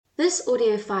This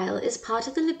audio file is part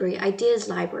of the Library Ideas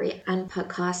Library and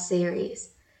podcast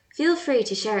series. Feel free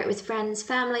to share it with friends,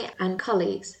 family, and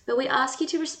colleagues, but we ask you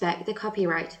to respect the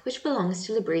copyright which belongs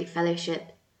to Library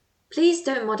Fellowship. Please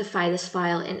don't modify this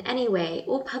file in any way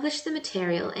or publish the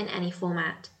material in any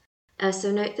format.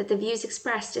 Also note that the views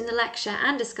expressed in the lecture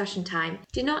and discussion time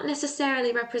do not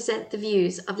necessarily represent the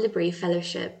views of Library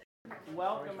Fellowship.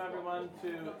 Welcome everyone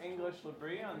to English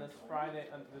Library on this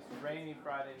rainy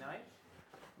Friday night.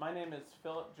 My name is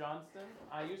Philip Johnston.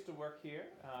 I used to work here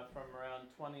from around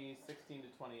 2016 to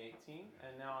 2018,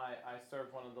 and now I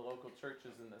serve one of the local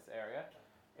churches in this area.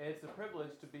 It's a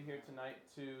privilege to be here tonight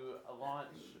to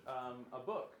launch a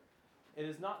book. It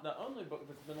is not the only book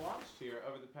that's been launched here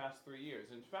over the past 3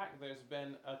 years. In fact, there's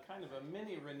been a kind of a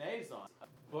mini renaissance of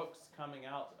books coming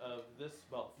out of this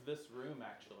room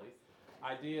actually.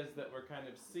 Ideas that were kind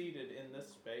of seeded in this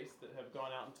space that have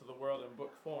gone out into the world in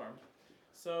book form.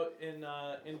 So in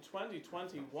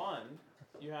 2021,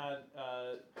 you had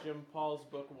Jim Paul's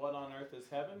book, What on Earth is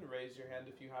Heaven? Raise your hand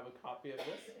if you have a copy of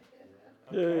this.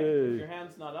 Okay. If your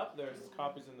hand's not up, there's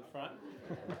copies in the front.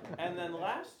 And then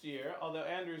last year, although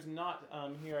Andrew's not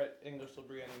here at English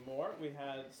Library anymore, we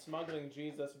had Smuggling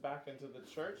Jesus Back into the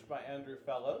Church by Andrew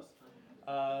Fellows.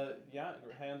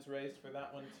 Hands raised for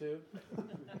that one too.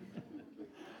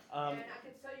 And I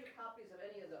could sell you copies of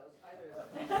any of those, either of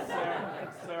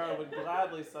them. Sarah would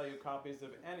gladly sell you copies of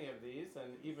any of these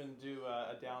and even do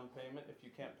a down payment if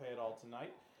you can't pay it all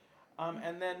tonight.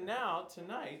 And then now,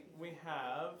 tonight, we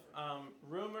have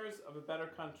Rumours of a Better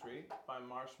Country by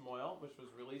Marsh, Moyle, which was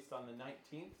released on the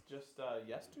 19th, just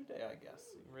yesterday, I guess.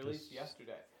 Released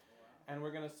yesterday. And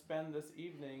we're going to spend this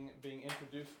evening being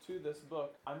introduced to this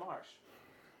book by Marsh.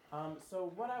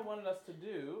 So what I wanted us to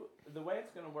do, the way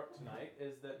it's going to work tonight,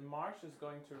 is that Marsh is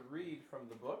going to read from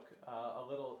the book,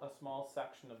 a small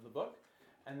section of the book,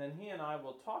 and then he and I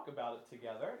will talk about it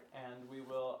together, and we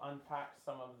will unpack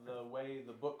some of the way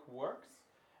the book works,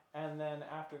 and then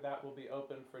after that we'll be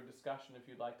open for discussion if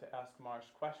you'd like to ask Marsh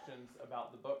questions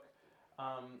about the book.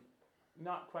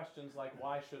 Not questions like,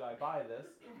 why should I buy this?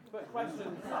 But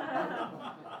questions,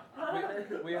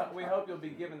 we hope you'll be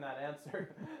given that answer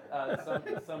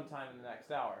sometime in the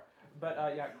next hour. But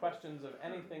questions of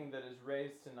anything that is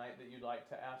raised tonight that you'd like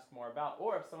to ask more about,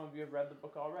 or if some of you have read the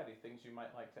book already, things you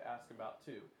might like to ask about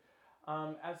too.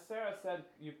 As Sarah said,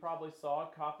 you probably saw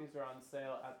copies are on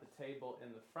sale at the table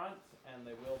in the front, and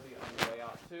they will be on the way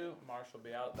out too. Marsh will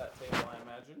be out at that table, I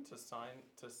imagine, to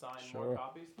sign Sure. more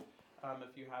copies.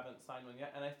 If you haven't signed one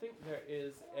yet. And I think there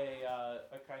is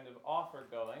a kind of offer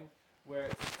going where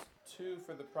it's 2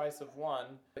 for the price of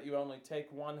 1, but you only take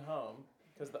 1 home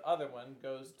because the other one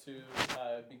goes to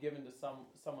be given to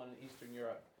someone in Eastern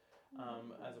Europe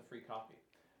as a free copy.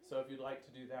 So if you'd like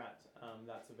to do that,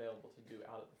 that's available to do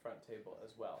out at the front table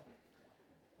as well.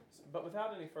 But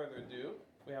without any further ado,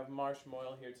 we have Marsh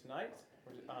Moyle here tonight.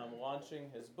 We're launching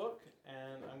his book,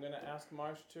 and I'm going to ask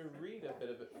Marsh to read a bit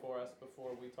of it for us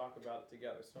before we talk about it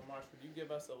together. So Marsh, would you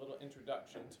give us a little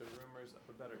introduction to Rumours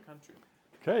of a Better Country?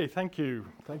 Okay, thank you.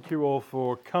 Thank you all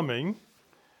for coming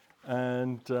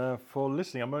and for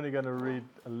listening. I'm only going to read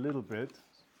a little bit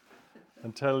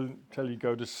until you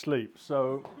go to sleep.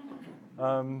 So,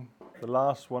 the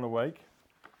last one awake.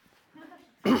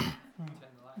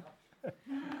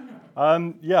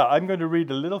 I'm going to read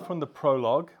a little from the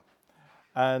prologue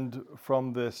and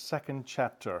from the second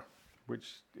chapter,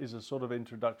 which is a sort of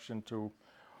introduction to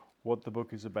what the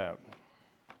book is about.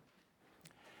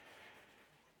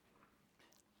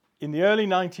 In the early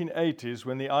 1980s,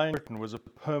 when the Iron Curtain was a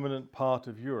permanent part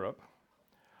of Europe,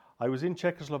 I was in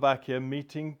Czechoslovakia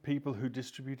meeting people who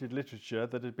distributed literature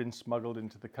that had been smuggled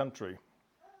into the country.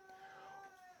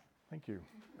 Thank you.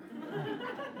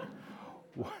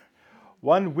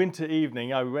 One winter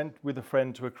evening, I went with a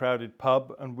friend to a crowded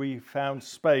pub, and we found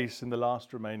space in the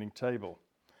last remaining table.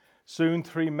 Soon,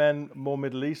 3 men, more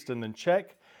Middle Eastern than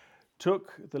Czech,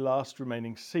 took the last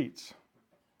remaining seats.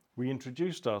 We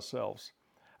introduced ourselves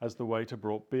as the waiter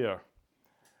brought beer.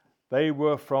 They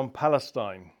were from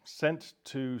Palestine, sent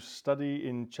to study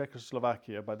in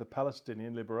Czechoslovakia by the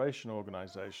Palestinian Liberation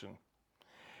Organization.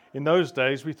 In those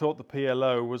days, we thought the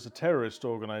PLO was a terrorist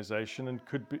organization and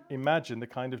could imagine the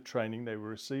kind of training they were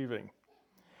receiving.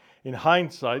 In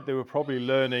hindsight, they were probably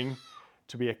learning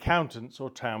to be accountants or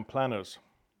town planners.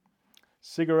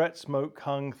 Cigarette smoke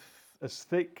hung as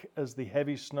thick as the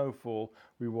heavy snowfall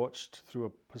we watched through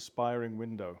a perspiring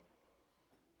window.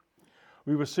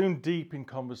 We were soon deep in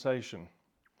conversation.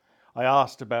 I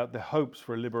asked about their hopes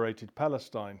for a liberated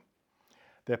Palestine.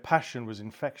 Their passion was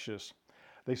infectious.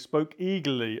 They spoke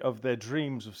eagerly of their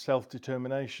dreams of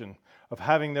self-determination, of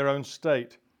having their own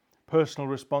state, personal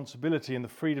responsibility and the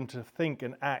freedom to think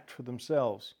and act for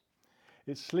themselves.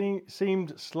 It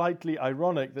seemed slightly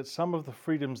ironic that some of the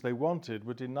freedoms they wanted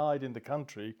were denied in the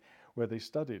country where they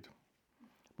studied.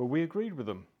 But we agreed with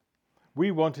them.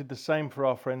 We wanted the same for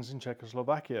our friends in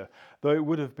Czechoslovakia, though it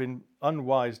would have been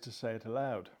unwise to say it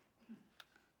aloud.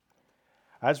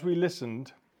 As we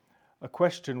listened, a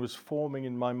question was forming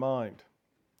in my mind.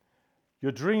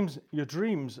 Your dreams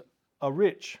are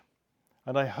rich,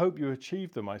 and I hope you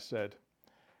achieve them, I said.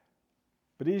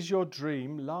 But is your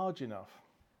dream large enough?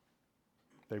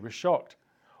 They were shocked.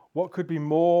 What could be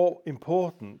more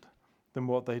important than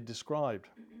what they described?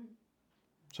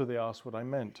 So they asked what I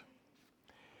meant.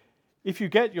 If you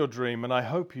get your dream, and I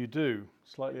hope you do,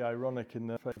 slightly ironic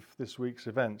in this week's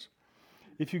events,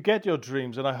 if you get your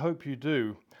dreams, and I hope you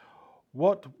do,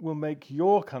 what will make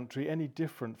your country any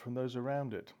different from those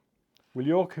around it? Will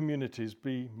your communities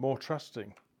be more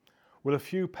trusting? Will a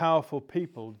few powerful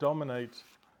people dominate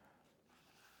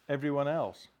everyone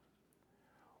else?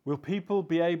 Will people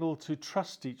be able to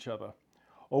trust each other,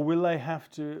 or will they have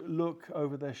to look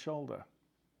over their shoulder?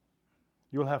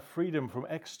 You'll have freedom from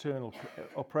external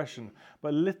oppression,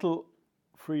 but little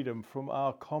freedom from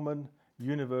our common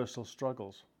universal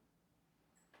struggles.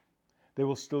 There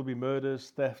will still be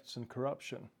murders, thefts, and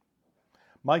corruption.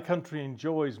 My country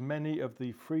enjoys many of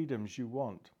the freedoms you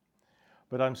want,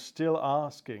 but I'm still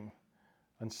asking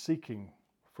and seeking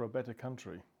for a better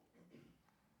country.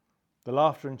 The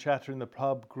laughter and chatter in the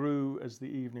pub grew as the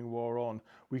evening wore on.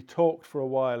 We talked for a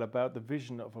while about the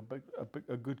vision of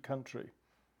a good country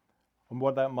and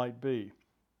what that might be.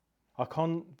 Our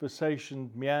conversation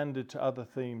meandered to other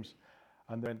themes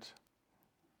and went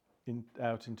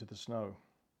out into the snow.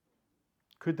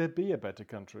 Could there be a better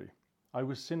country? I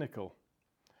was cynical.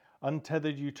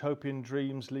 Untethered utopian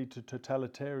dreams lead to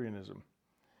totalitarianism.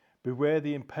 Beware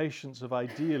the impatience of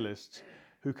idealists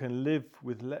who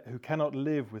cannot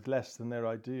live with less than their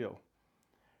ideal,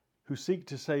 who seek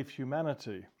to save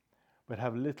humanity but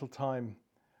have little time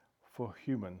for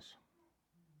humans.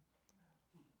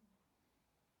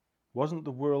 Wasn't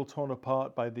the world torn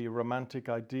apart by the romantic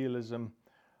idealism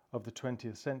of the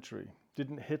 20th century?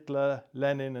 Didn't Hitler,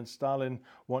 Lenin, and Stalin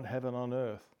want heaven on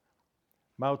earth?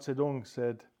 Mao Zedong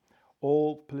said,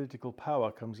 all political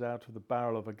power comes out of the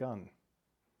barrel of a gun.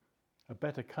 A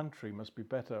better country must be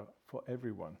better for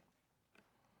everyone.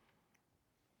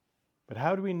 But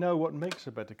how do we know what makes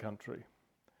a better country?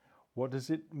 What does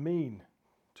it mean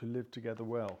to live together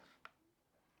well?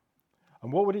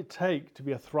 And what would it take to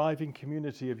be a thriving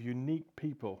community of unique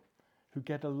people who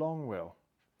get along well?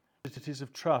 It is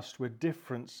of trust where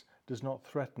difference does not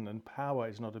threaten and power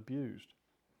is not abused.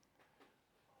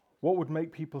 What would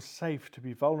make people safe to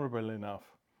be vulnerable enough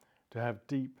to have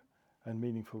deep and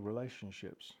meaningful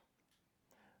relationships?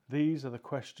 These are the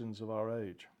questions of our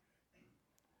age.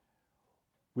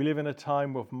 We live in a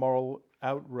time of moral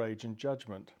outrage and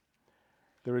judgment.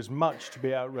 There is much to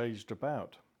be outraged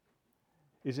about.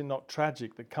 Is it not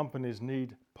tragic that companies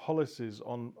need policies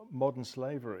on modern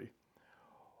slavery,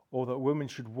 or that women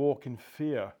should walk in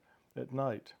fear at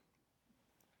night?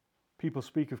 People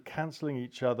speak of cancelling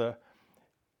each other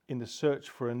in the search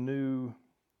for a new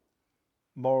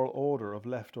moral order of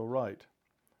left or right.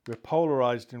 We're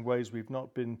polarised in ways we've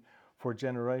not been for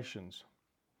generations.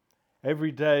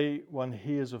 Every day one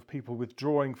hears of people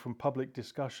withdrawing from public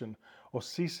discussion or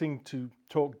ceasing to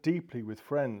talk deeply with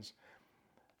friends,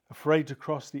 afraid to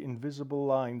cross the invisible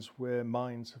lines where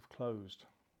minds have closed.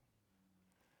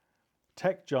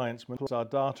 Tech giants manipulate our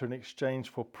data in exchange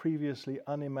for previously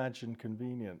unimagined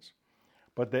convenience,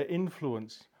 but they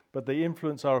influence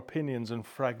our opinions and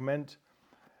fragment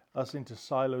us into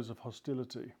silos of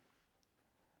hostility.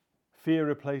 Fear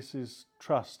replaces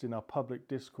trust in our public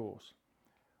discourse,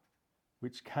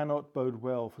 which cannot bode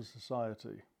well for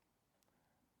society.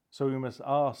 So we must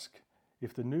ask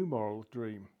if the new moral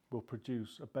dream will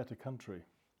produce a better country.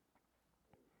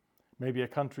 Maybe a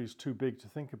country is too big to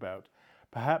think about.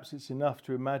 Perhaps it's enough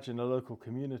to imagine a local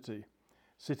community,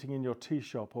 sitting in your tea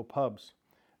shop or pubs,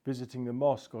 visiting the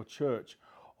mosque or church,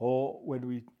 or when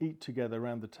we eat together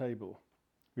around the table.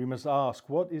 We must ask,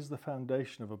 what is the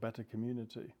foundation of a better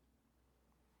community?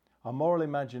 Our moral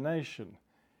imagination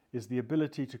is the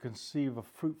ability to conceive of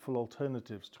fruitful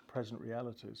alternatives to present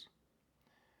realities.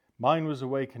 Mine was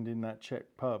awakened in that Czech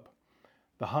pub.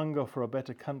 The hunger for a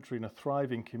better country and a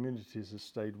thriving communities has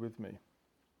stayed with me.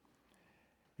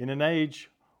 In an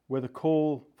age where the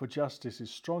call for justice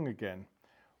is strong again,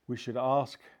 we should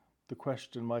ask the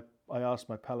question I asked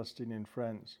my Palestinian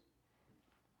friends: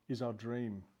 is our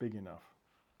dream big enough?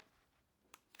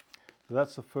 So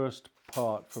that's the first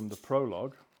part from the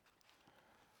prologue,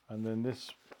 and then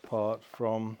this part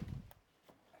from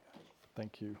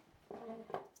Thank you.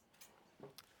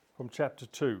 From chapter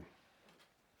 2.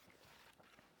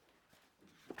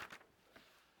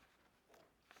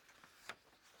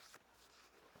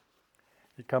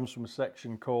 It comes from a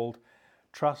section called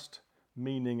Trust,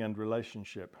 Meaning and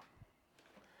Relationship.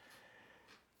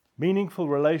 Meaningful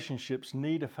relationships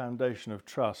need a foundation of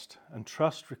trust, and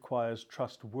trust requires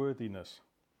trustworthiness.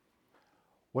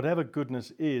 Whatever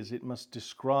goodness is, it must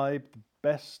describe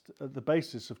the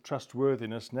basis of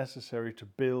trustworthiness necessary to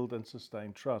build and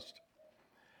sustain trust.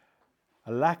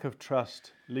 A lack of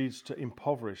trust leads to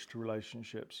impoverished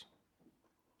relationships.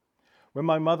 When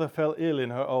my mother fell ill in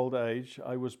her old age,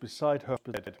 I was beside her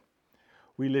bed.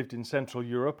 We lived in Central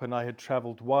Europe and I had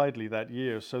travelled widely that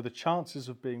year, so the chances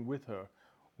of being with her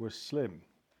were slim.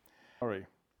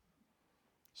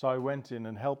 So I went in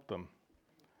and helped them.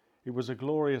 It was a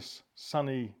glorious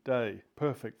sunny day,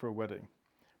 perfect for a wedding,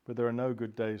 but there are no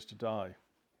good days to die.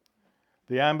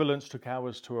 The ambulance took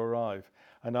hours to arrive,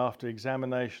 and after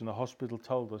examination the hospital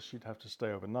told us she'd have to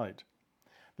stay overnight.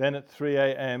 Then at 3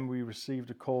 a.m. we received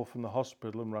a call from the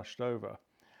hospital and rushed over.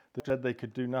 They said they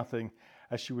could do nothing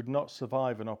as she would not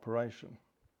survive an operation.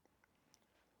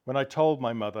 When I told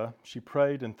my mother, she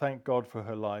prayed and thanked God for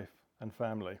her life and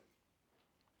family.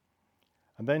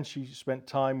 And then she spent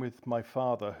time with my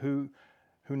father, who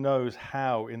knows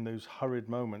how in those hurried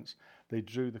moments they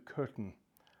drew the curtain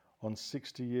on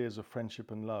 60 years of friendship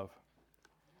and love.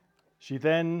 She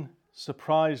then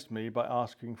surprised me by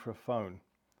asking for a phone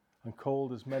and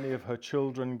called as many of her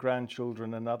children,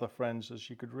 grandchildren and other friends as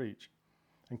she could reach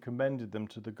and commended them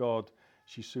to the God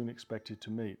she soon expected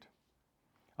to meet.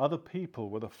 Other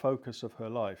people were the focus of her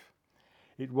life.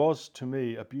 It was to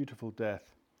me a beautiful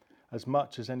death, as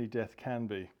much as any death can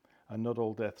be, and not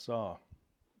all deaths are.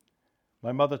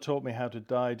 My mother taught me how to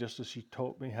die just as she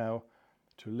taught me how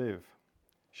to live.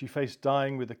 She faced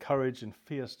dying with the courage and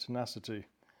fierce tenacity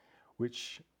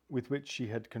with which she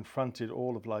had confronted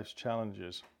all of life's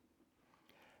challenges.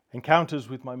 Encounters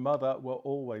with my mother were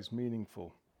always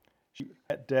meaningful. She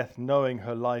met death knowing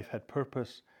her life had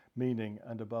purpose, meaning,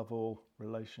 and above all,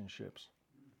 relationships.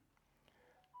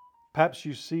 Perhaps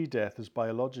you see death as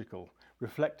biological,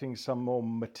 reflecting some more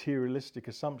materialistic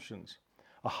assumptions,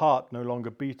 a heart no longer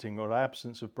beating or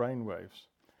absence of brainwaves.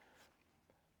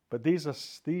 But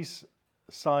these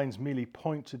signs merely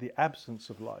point to the absence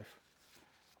of life.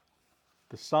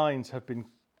 The signs have been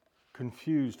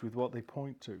confused with what they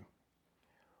point to.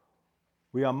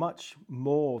 We are much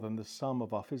more than the sum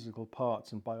of our physical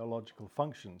parts and biological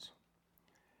functions.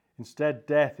 Instead,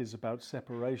 death is about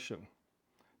separation.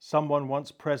 Someone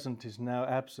once present is now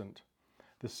absent.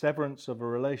 The severance of a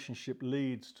relationship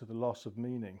leads to the loss of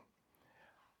meaning.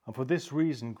 And for this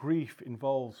reason, grief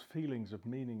involves feelings of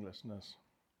meaninglessness.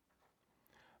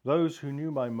 Those who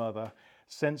knew my mother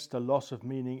sensed a loss of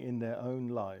meaning in their own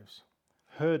lives.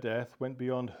 Her death went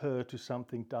beyond her to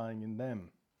something dying in them.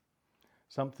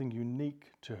 Something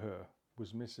unique to her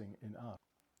was missing in us.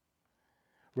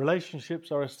 Relationships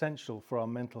are essential for our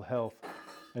mental health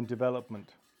and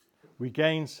development. We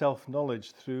gain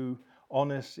self-knowledge through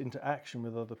honest interaction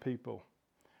with other people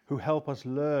who help us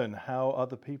learn how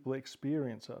other people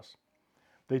experience us.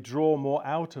 They draw more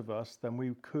out of us than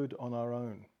we could on our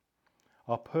own.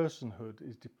 Our personhood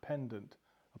is dependent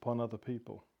upon other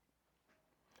people.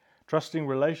 Trusting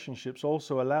relationships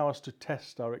also allow us to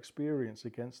test our experience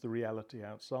against the reality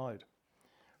outside.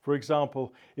 For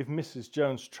example, if Mrs.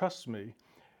 Jones trusts me,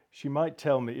 she might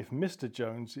tell me if Mr.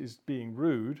 Jones is being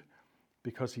rude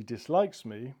because he dislikes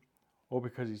me or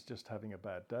because he's just having a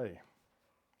bad day.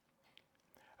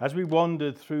 As we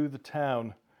wandered through the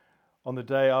town on the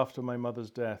day after my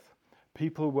mother's death,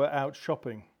 people were out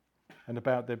shopping and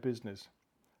about their business.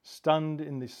 Stunned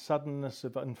in the suddenness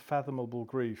of unfathomable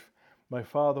grief, my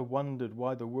father wondered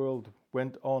why the world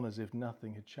went on as if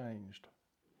nothing had changed.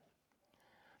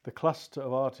 The cluster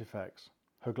of artifacts,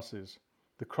 her glasses,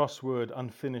 the crossword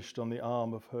unfinished on the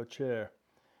arm of her chair,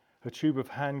 her tube of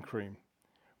hand cream,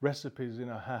 recipes in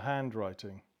her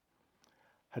handwriting,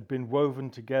 had been woven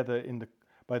together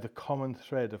by the common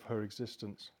thread of her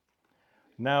existence.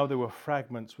 Now there were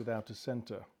fragments without a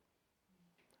centre.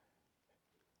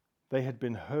 They had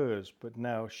been hers, but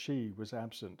now she was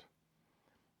absent.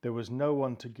 There was no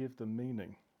one to give them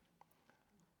meaning.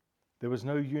 There was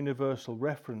no universal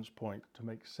reference point to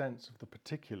make sense of the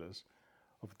particulars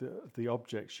of the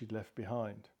objects she'd left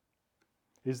behind.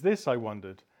 Is this, I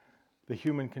wondered, the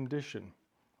human condition,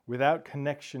 without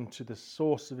connection to the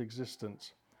source of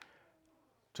existence,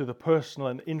 to the personal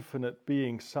and infinite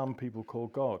being some people call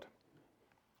God?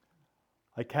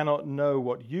 I cannot know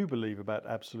what you believe about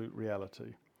absolute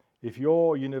reality. If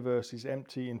your universe is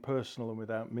empty, impersonal, and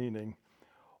without meaning,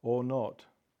 or not.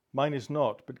 Mine is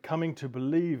not, but coming to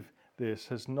believe this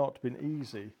has not been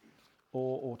easy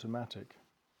or automatic.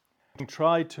 Having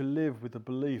tried to live with the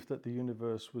belief that the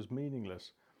universe was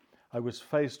meaningless, I was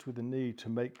faced with the need to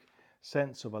make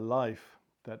sense of a life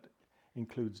that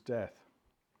includes death.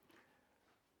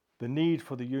 The need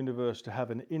for the universe to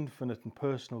have an infinite and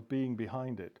personal being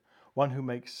behind it, one who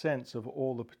makes sense of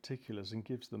all the particulars and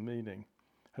gives them meaning,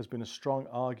 has been a strong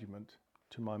argument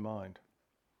to my mind.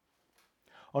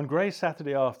 On grey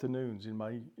Saturday afternoons in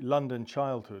my London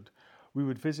childhood, we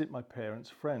would visit my parents'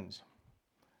 friends.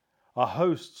 Our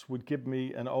hosts would give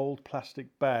me an old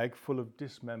plastic bag full of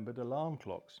dismembered alarm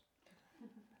clocks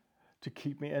to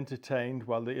keep me entertained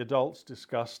while the adults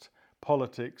discussed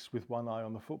politics with one eye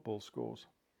on the football scores.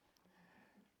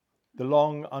 The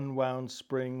long unwound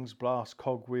springs, brass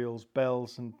cogwheels,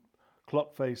 bells and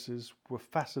clock faces were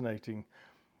fascinating,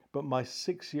 but my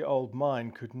 6-year-old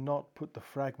mind could not put the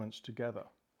fragments together.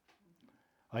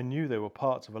 I knew they were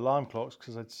parts of alarm clocks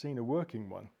because I'd seen a working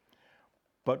one,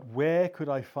 but where could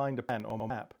I find a plan or a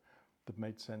map that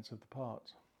made sense of the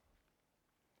parts?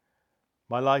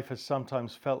 My life has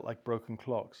sometimes felt like broken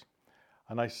clocks,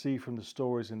 and I see from the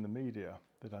stories in the media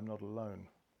that I'm not alone.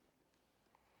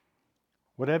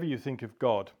 Whatever you think of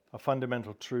God, a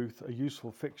fundamental truth, a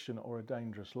useful fiction, or a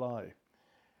dangerous lie,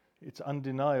 it's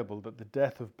undeniable that the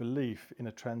death of belief in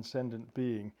a transcendent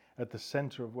being at the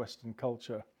centre of Western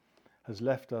culture has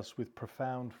left us with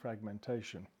profound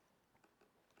fragmentation.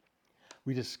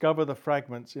 We discover the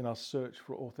fragments in our search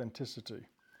for authenticity,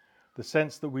 the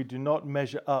sense that we do not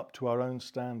measure up to our own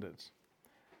standards.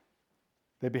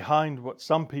 They're behind what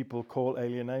some people call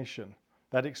alienation,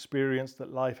 that experience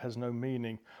that life has no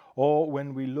meaning, or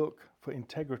when we look for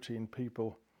integrity in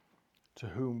people to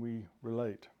whom we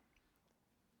relate.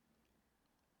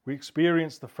 We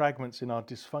experience the fragments in our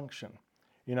dysfunction,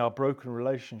 in our broken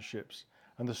relationships,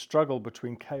 and the struggle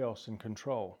between chaos and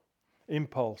control,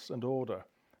 impulse and order,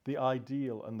 the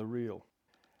ideal and the real,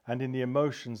 and in the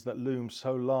emotions that loom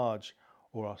so large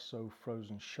or are so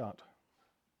frozen shut.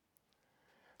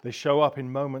 They show up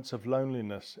in moments of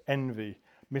loneliness, envy,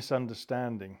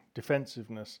 misunderstanding,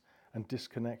 defensiveness, and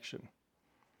disconnection.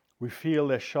 We feel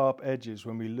their sharp edges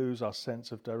when we lose our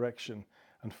sense of direction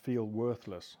and feel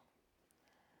worthless.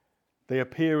 They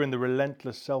appear in the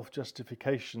relentless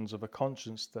self-justifications of a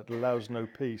conscience that allows no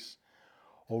peace,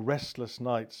 or restless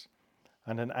nights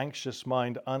and an anxious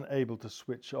mind unable to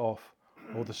switch off,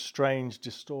 or the strange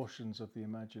distortions of the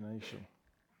imagination.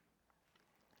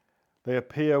 They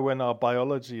appear when our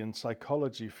biology and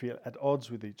psychology feel at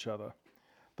odds with each other.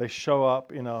 They show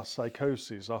up in our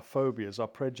psychoses, our phobias, our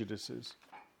prejudices,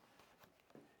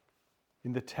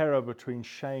 in the terror between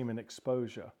shame and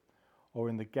exposure, or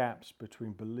in the gaps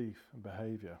between belief and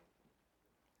behaviour.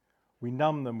 We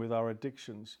numb them with our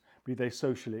addictions, be they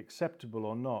socially acceptable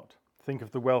or not. Think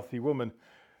of the wealthy woman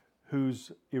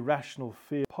whose irrational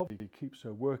fear of poverty keeps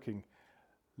her working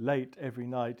late every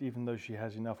night even though she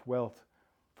has enough wealth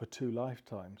for 2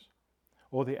 lifetimes.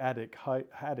 Or the addict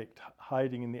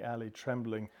hiding in the alley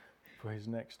trembling for his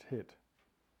next hit.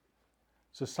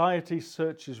 Society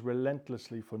searches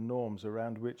relentlessly for norms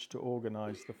around which to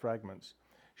organise the fragments,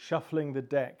 shuffling the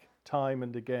deck time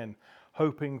and again,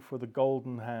 hoping for the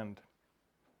golden hand.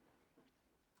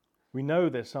 We know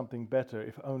there's something better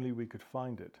if only we could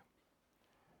find it.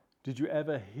 Did you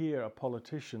ever hear a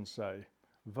politician say,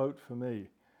 "Vote for me,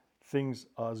 things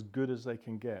are as good as they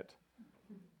can get"?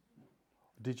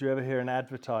 Did you ever hear an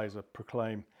advertiser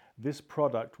proclaim, "This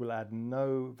product will add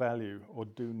no value or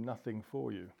do nothing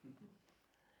for you"?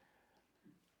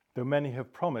 Though many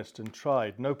have promised and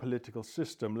tried, no political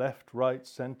system, left, right,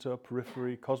 centre,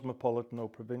 periphery, cosmopolitan or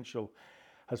provincial,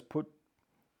 has put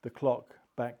the clock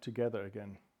back together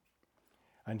again.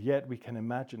 And yet we can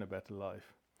imagine a better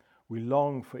life. We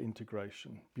long for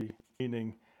integration,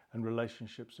 meaning, and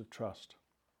relationships of trust.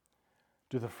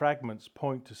 Do the fragments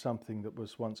point to something that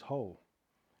was once whole?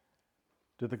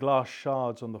 Do the glass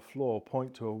shards on the floor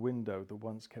point to a window that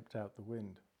once kept out the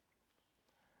wind?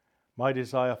 My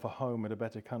desire for home and a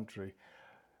better country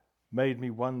made me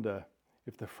wonder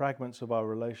if the fragments of our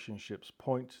relationships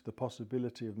point to the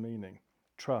possibility of meaning,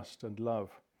 trust and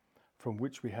love from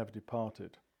which we have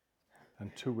departed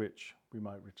and to which we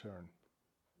might return.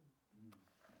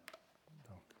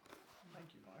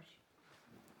 Thank you, Marsh.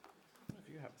 If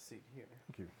you have a seat here.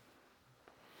 Thank you.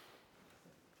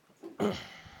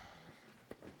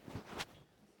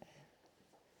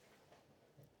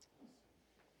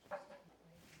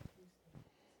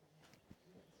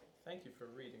 Thank you for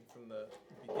reading from the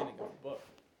beginning of the book.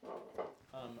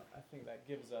 I think that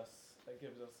gives us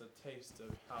a taste of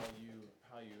how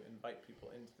you invite people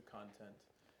into the content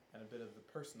and a bit of the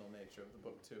personal nature of the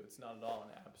book too. It's not at all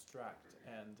an abstract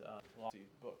and lofty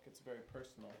book. It's very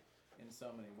personal in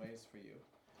so many ways for you.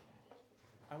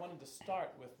 I wanted to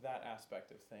start with that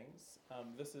aspect of things.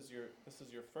 This is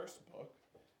your first book,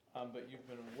 but you've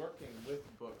been working with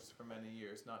books for many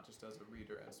years, not just as a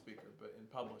reader and speaker, but in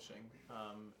publishing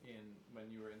when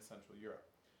you were in Central Europe.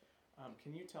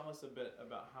 Can you tell us a bit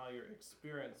about how your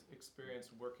experience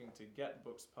working to get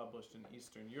books published in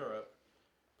Eastern Europe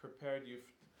prepared you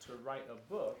to write a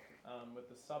book with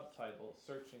the subtitle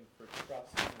 "Searching for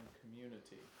Trust and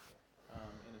Community"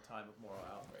 in a time of moral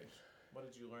outrage? What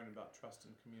did you learn about trust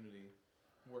and community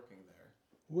working there?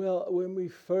 Well,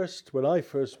 when I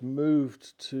first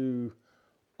moved to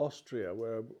Austria,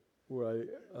 where I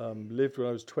lived when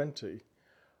I was 20,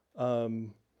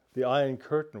 the Iron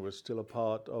Curtain was still a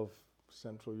part of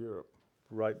Central Europe,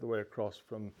 right the way across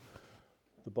from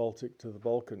the Baltic to the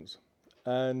Balkans.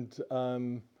 And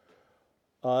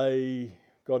I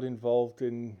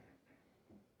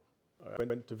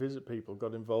went to visit people,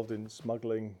 got involved in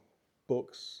smuggling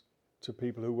books to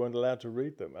people who weren't allowed to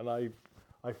read them. And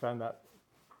I found that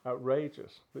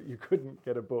outrageous, that you couldn't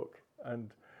get a book.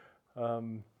 And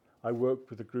I worked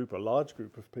with a large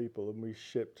group of people, and we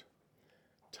shipped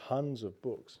tons of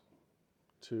books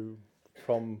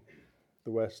from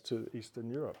the West to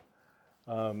Eastern Europe.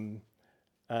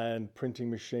 And printing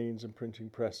machines and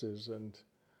printing presses and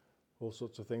all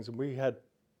sorts of things. And we had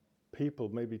people,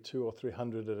 maybe 200 or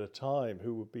 300 at a time,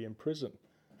 who would be in prison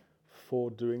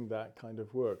for doing that kind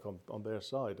of work on their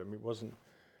side. I mean, it wasn't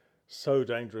so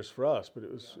dangerous for us, but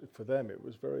it was for them. It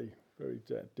was very, very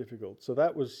difficult. So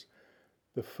that was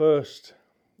the first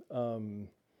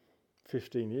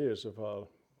 15 years of our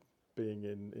being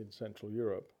in Central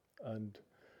Europe, and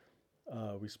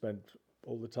we spent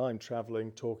all the time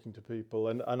traveling, talking to people,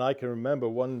 and I can remember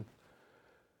one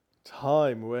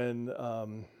time when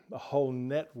a whole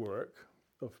network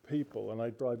of people, and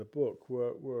I write a book,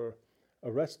 were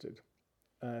arrested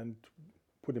and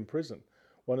put in prison.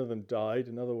 One of them died,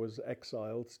 another was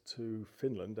exiled to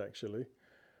Finland, actually,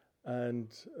 and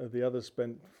the other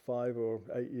spent 5 or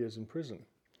 8 years in prison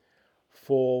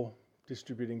for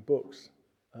distributing books.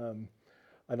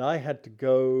 And I had to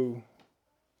go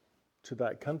to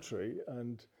that country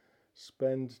and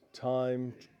spend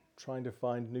time trying to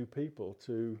find new people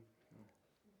to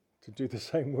do the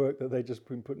same work that they'd just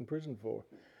been put in prison for.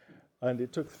 And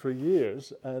it took 3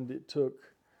 years, and it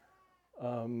took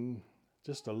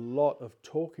just a lot of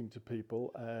talking to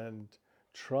people and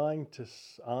trying to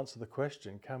answer the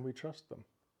question, can we trust them?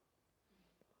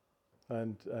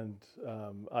 And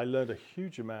I learned a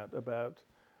huge amount about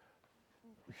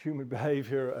human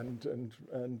behavior and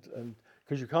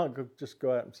because you can't just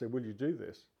go out and say, will you do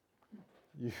this?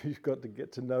 You've got to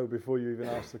get to know before you even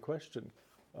ask the question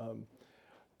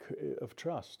of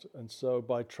trust. And so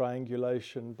by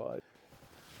triangulation, What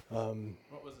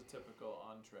was a typical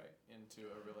entree into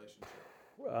a relationship?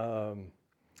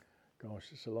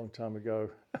 Gosh, it's a long time ago.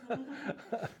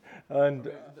 And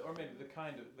or maybe the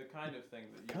kind of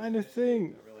thing that you kind of thing.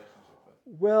 A relationship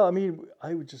with. Well, I mean,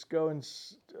 I would just go and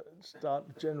start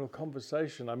a general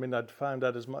conversation. I mean, I'd found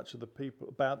out as much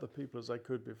about the people as I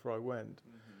could before I went.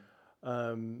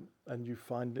 Mm-hmm. And you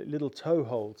find little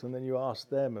toeholds, and then you ask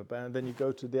them about, and then you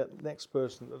go to the next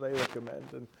person that they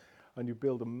recommend, and you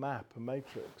build a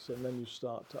matrix, and then you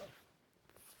start to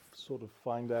sort of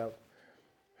find out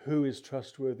who is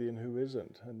trustworthy and who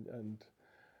isn't.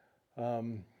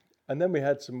 And then we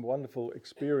had some wonderful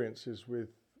experiences with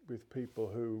people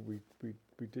who we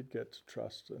did get to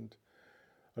trust and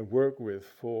work with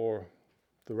for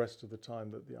the rest of the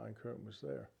time that the Iron Curtain was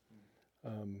there.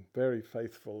 Very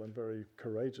faithful and very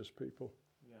courageous people.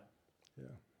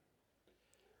 Yeah.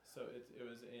 So it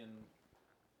was in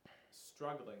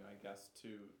struggling, I guess,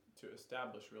 to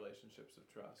establish relationships of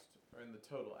trust, or in the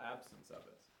total absence of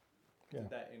it. Did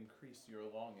that increase your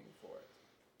longing for it,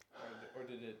 or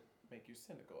did it make you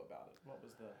cynical about it? What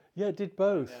was the Yeah, it did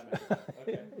both.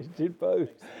 Okay. It did both,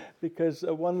 because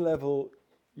at one level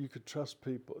you could trust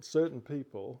certain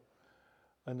people,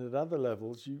 and at other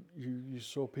levels you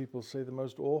saw people say the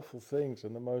most awful things,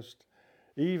 and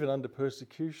even under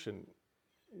persecution,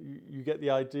 you get the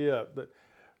idea that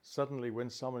suddenly when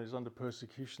someone is under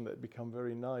persecution they become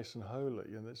very nice and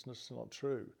holy, and it's just not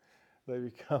true. They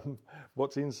become,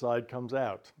 what's inside comes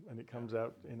out, and it comes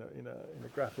out in a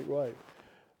graphic way.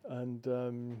 And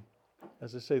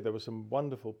as I say, there were some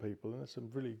wonderful people and some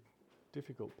really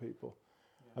difficult people.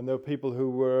 Yeah. And there were people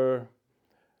who were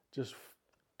just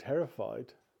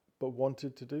terrified but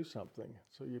wanted to do something.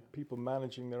 So you people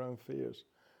managing their own fears.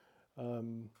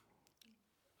 And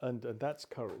that's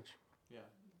courage. Yeah.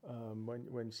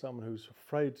 when someone who's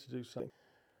afraid to do something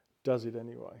does it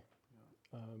anyway.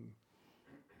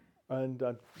 And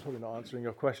I'm probably not answering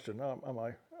your question, am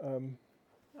I?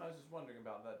 I was just wondering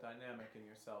about that dynamic in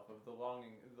yourself of the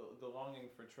longing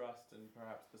for trust and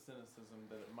perhaps the cynicism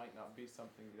that it might not be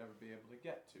something you'd ever be able to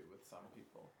get to with some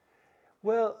people.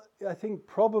 Well, I think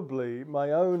probably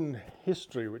my own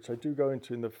history, which I do go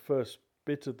into in the first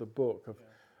bit of the book, of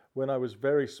when I was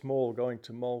very small going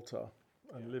to Malta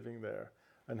and living there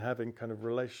and having kind of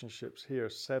relationships here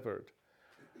severed,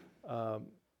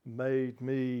 made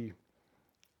me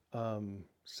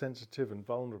sensitive and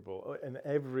vulnerable. And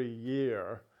every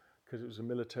year, because it was a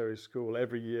military school,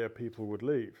 every year people would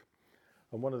leave.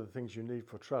 And one of the things you need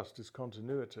for trust is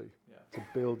continuity to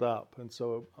build up. And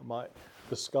so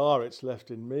the scar it's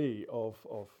left in me of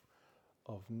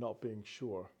not being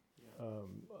sure,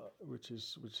 which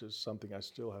is something I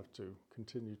still have to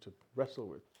continue to wrestle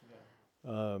with.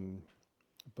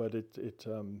 But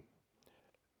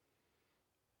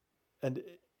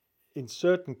in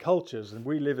certain cultures, and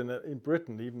we live in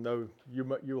Britain, even though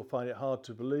you'll find it hard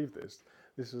to believe this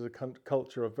is a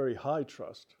culture of very high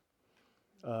trust.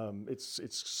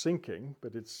 It's sinking,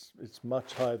 but it's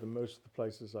much higher than most of the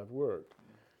places I've worked.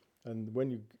 And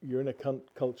when you're in a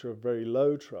culture of very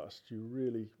low trust, you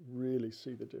really, really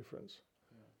see the difference.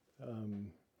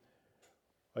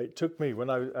 It took me, when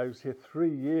I was here 3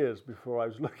 years before I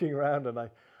was looking around, and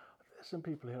there's some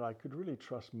people here I could really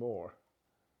trust more.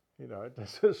 You know, it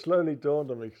just slowly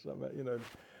dawned on me, because I'm a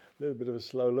little bit of a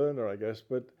slow learner, I guess,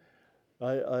 but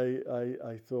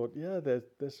I thought,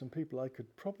 there's some people I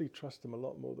could probably trust them a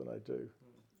lot more than I do.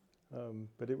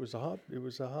 But it was a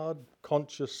hard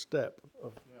conscious step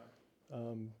of,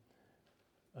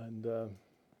 And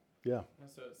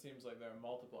so it seems like there are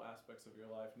multiple aspects of your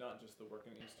life, not just the work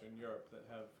in Eastern Europe, that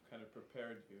have kind of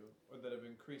prepared you, or that have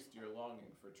increased your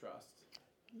longing for trust.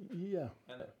 Yeah.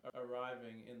 And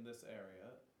arriving in this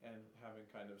area and having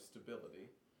kind of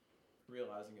stability,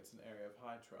 realizing it's an area of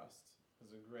high trust,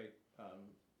 is a great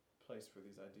place for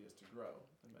these ideas to grow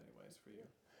in many ways for you.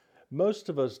 Most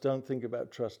of us don't think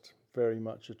about trust very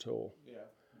much at all. Yeah.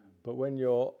 But when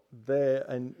you're there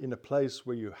and in a place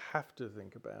where you have to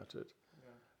think about it,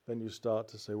 then you start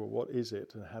to say, well, what is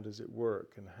it, and how does it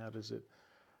work, and how does it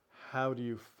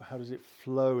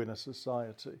flow in a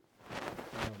society?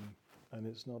 And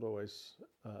it's not always,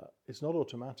 it's not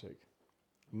automatic.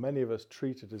 Many of us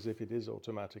treat it as if it is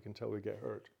automatic until we get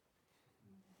hurt.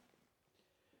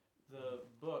 The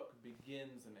book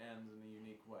begins and ends in a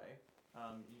unique way.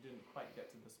 You didn't quite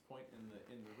get to this point in the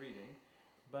reading,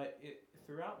 but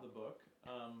throughout the book,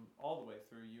 all the way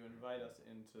through, you invite us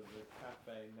into the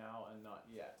cafe Now and Not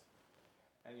Yet,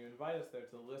 and you invite us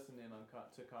there to listen in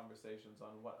to conversations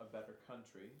on what a better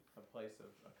country, a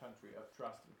country of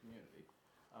trust and community,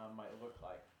 might look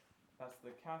like. That's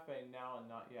the cafe Now and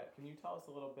Not Yet. Can you tell us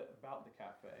a little bit about the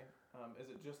cafe? Is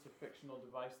it just a fictional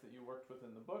device that you worked with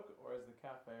in the book, or is the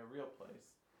cafe a real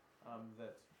place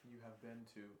that you have been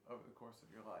to over the course of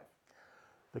your life?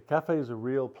 The cafe is a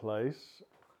real place.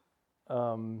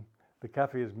 The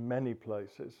cafe is many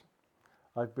places.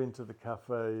 I've been to the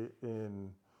cafe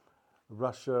in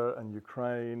Russia and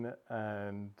Ukraine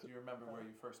and... Do you remember where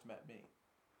you first met me?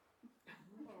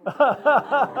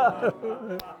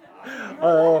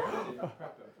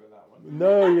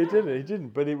 No, you didn't. He didn't.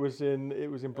 But it was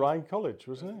in Bryan College,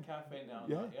 wasn't it? The cafe Now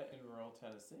and Not Yet in rural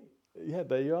Tennessee. Yeah,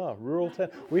 there you are.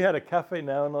 We had a cafe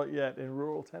Now and Not Yet in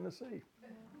rural Tennessee.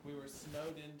 We were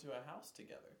snowed into a house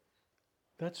together.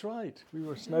 That's right. We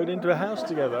were snowed into a house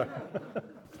together.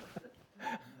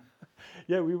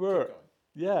 Yeah, we were.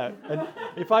 Yeah, and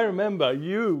if I remember,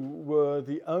 you were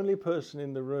the only person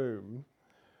in the room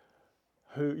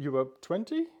who, you were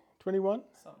 20, 21?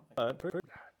 Something.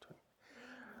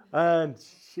 And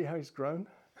see how he's grown?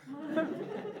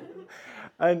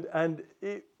 and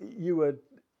you were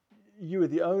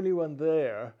the only one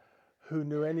there who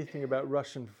knew anything about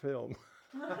Russian film.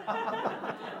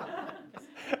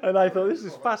 And I thought, this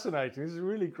is fascinating, this is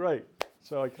really great.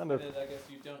 So I kind of... I guess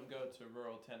you don't go to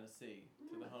rural Tennessee,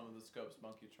 to the home of the Scopes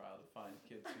Monkey Trial, to find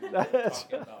kids who are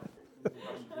talking about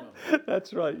Russian film.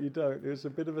 That's right, you don't. It was a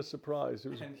bit of a surprise. It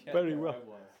was very well.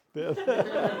 I was.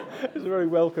 It was a very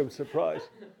welcome surprise.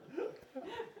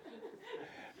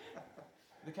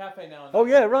 The cafe Now and Oh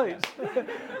yeah, right.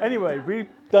 Anyway, we've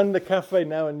done the cafe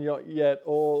Now and Not Yet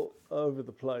all over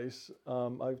the place.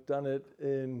 I've done it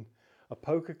in a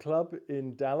poker club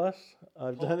in Dallas.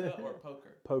 I've done it or poker?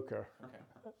 Poker. Okay.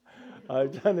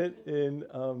 I've done it in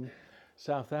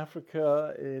South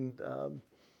Africa, in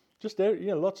just there,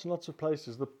 lots and lots of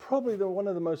places. Probably one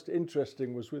of the most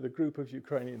interesting was with a group of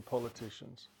Ukrainian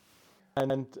politicians,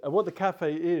 And what the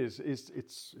cafe is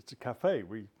it's a cafe.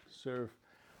 We serve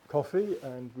coffee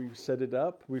and we set it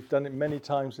up. We've done it many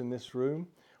times in this room.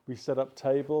 We set up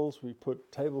tables, we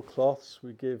put tablecloths,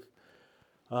 we give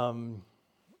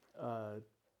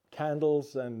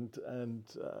candles and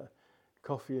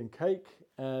coffee and cake,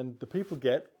 and the people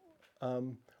get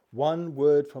one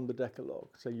word from the Decalogue.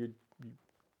 So you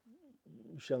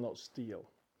shall not steal.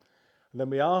 And then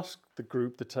we ask the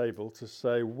group, the table, to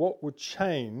say what would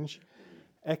change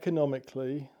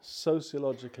economically,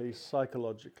 sociologically,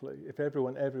 psychologically if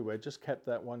everyone everywhere just kept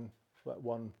that one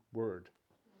word.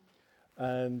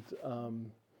 And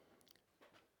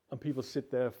people sit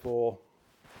there for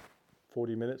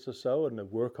 40 minutes or so and they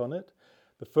work on it.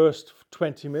 The first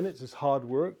 20 minutes is hard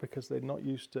work because they're not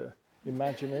used to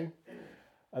imagining,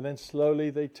 and then slowly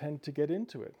they tend to get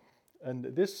into it. And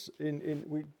this,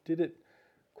 we did it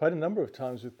quite a number of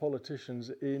times with politicians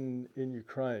in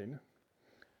Ukraine.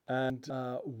 And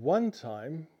one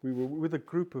time we were with a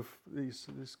group of these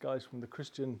guys from the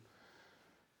Christian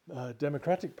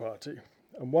Democratic Party,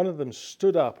 and one of them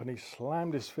stood up and he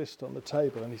slammed his fist on the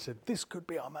table and he said, "This could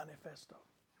be our manifesto."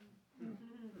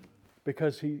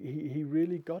 Because he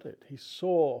really got it. He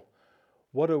saw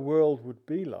what a world would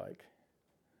be like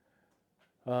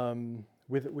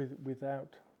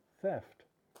without theft.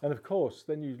 And of course,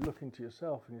 then you look into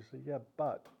yourself and you say, yeah,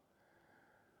 but.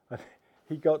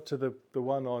 He got to the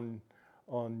one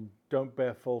on don't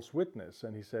bear false witness,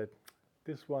 and he said,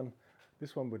 this one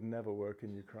would never work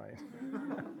in Ukraine.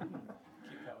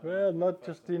 Well, not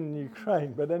just in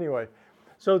Ukraine, but anyway.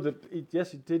 So it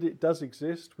does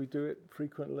exist. We do it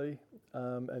frequently,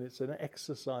 and it's an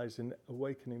exercise in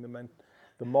awakening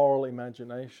the moral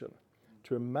imagination,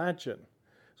 to imagine.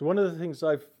 So one of the things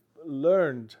I've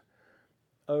learned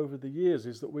over the years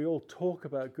is that we all talk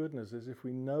about goodness as if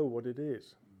we know what it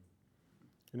is.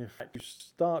 And in fact, you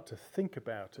start to think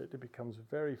about it, it becomes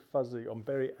very fuzzy and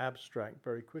very abstract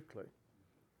very quickly.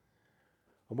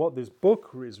 And what this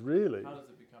book is really... How does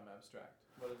it become abstract?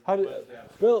 What is the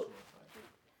abstraction?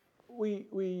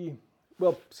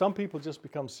 Well, some people just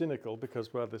become cynical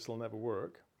because, well, this will never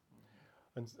work.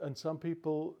 And some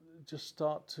people just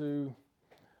start to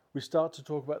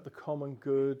talk about the common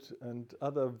good and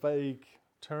other vague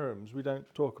terms. We don't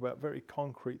talk about very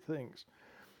concrete things.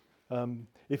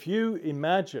 If you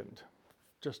imagined,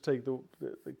 just take the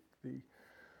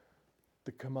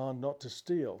command not to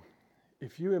steal.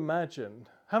 If you imagined,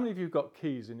 how many of you got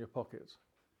keys in your pockets?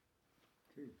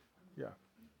 Keys? Yeah.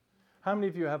 How many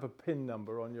of you have a PIN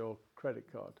number on your credit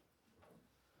card?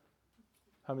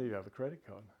 How many of you have a credit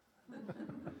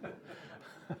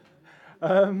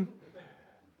card?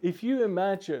 If you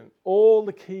imagine all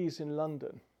the keys in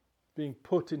London being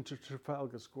put into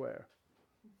Trafalgar Square,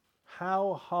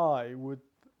 how high would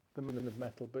the mountain of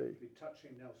metal be? Be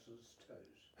touching Nelson's toes.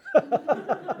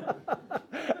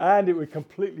 And it would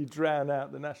completely drown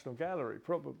out the National Gallery,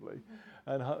 probably,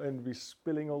 and be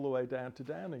spilling all the way down to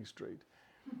Downing Street.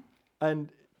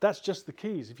 And that's just the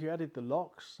keys. If you added the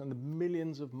locks and the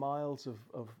millions of miles of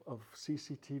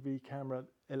CCTV camera,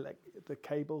 the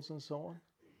cables and so on,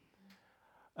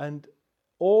 and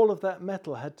all of that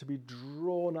metal had to be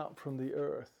drawn up from the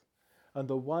earth. And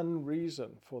the one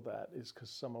reason for that is because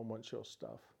someone wants your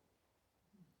stuff.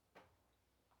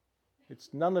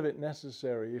 It's none of it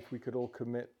necessary if we could all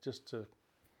commit just to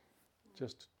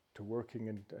working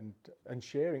and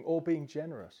sharing or being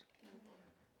generous,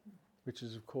 which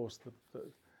is, of course,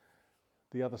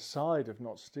 the other side of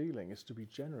not stealing, is to be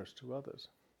generous to others.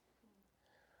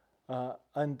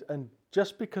 And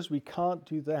just because we can't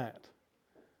do that,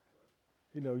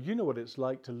 you know what it's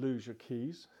like to lose your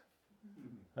keys.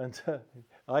 And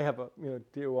I have a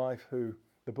dear wife who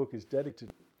the book is dedicated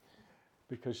to,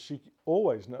 because she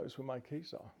always knows where my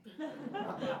keys are.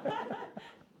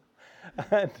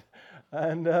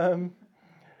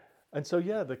 And so,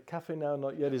 yeah, the Cafe Now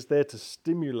Not Yet is there to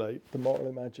stimulate the moral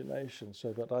imagination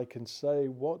so that I can say,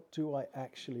 what do I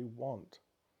actually want?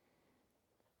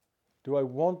 Do I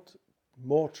want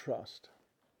more trust?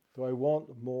 Do I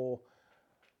want more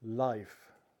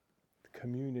life,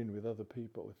 communion with other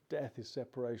people? If death is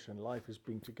separation, life is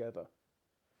being together.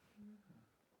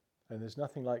 And there's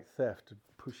nothing like theft to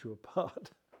push you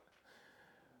apart.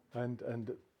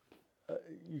 And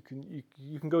you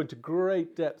can go into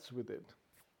great depths with it.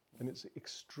 And it's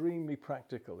extremely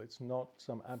practical. It's not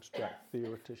some abstract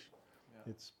theoretician.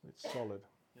 Yeah. It's solid.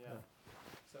 Yeah.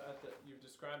 So you've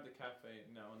described the Cafe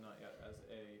Now Not Yet as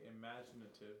a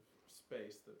imaginative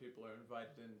space that people are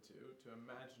invited into to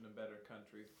imagine a better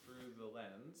country through the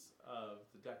lens of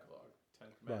the Decalogue,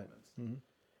 10 Commandments. Right. Mm-hmm.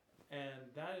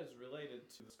 And that is related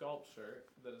to the sculpture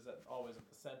that is always at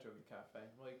the center of the cafe.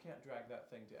 Well, you can't drag that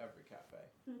thing to every cafe.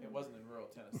 It wasn't in rural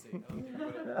Tennessee. I don't think you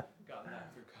would have gotten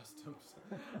that through customs.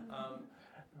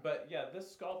 But yeah,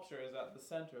 this sculpture is at the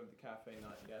center of the cafe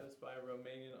not yet. It's by a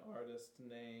Romanian artist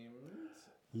named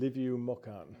Liviu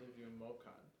Mocan. Liviu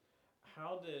Mocan.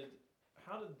 How did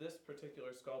this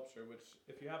particular sculpture, which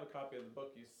if you have a copy of the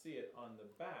book, you see it on the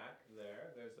back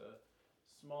there. There's a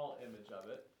small image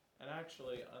of it. And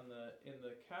actually, in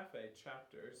the cafe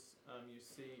chapters, you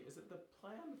see, is it the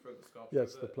plan for the sculpture?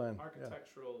 Yes, the plan.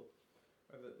 Architectural,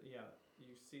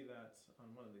 you see that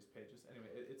on one of these pages. Anyway,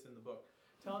 it's in the book.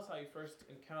 Tell us how you first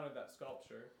encountered that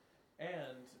sculpture,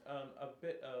 and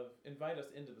invite us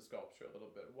into the sculpture a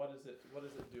little bit. What is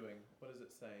it doing? What is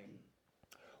it saying?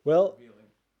 Well, Revealing?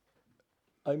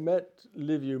 I met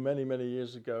Liviu many, many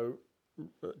years ago,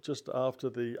 just after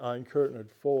the Iron Curtain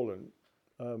had fallen.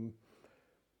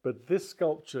 But this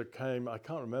sculpture came, I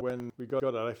can't remember when we got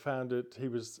it. I found it, he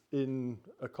was in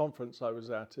a conference I was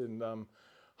at in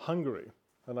Hungary,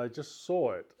 and I just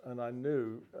saw it, and I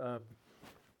knew,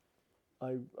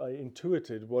 I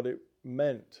intuited what it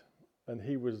meant, and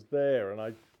he was there,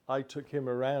 and I took him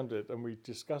around it, and we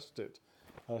discussed it.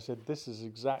 And I said, this is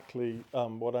exactly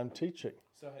what I'm teaching.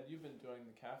 So had you been doing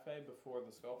the cafe before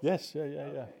the sculpture? Yes,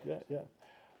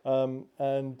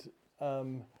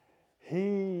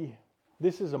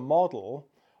 this is a model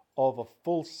of a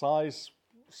full-size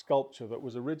sculpture that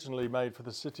was originally made for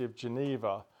the city of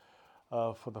Geneva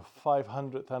for the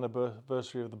 500th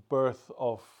anniversary of the birth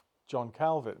of John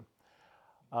Calvin.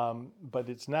 But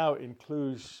it's now in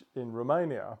Cluj in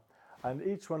Romania, and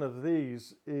each one of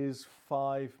these is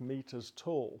 5 meters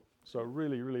tall, so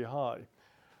really, really high.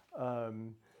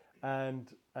 And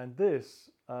this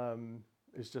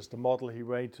is just a model he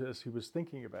made as he was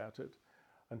thinking about it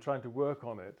and trying to work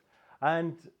on it.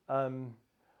 And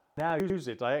now I use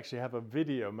it. I actually have a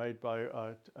video made by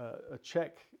a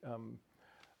Czech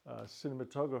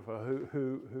cinematographer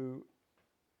who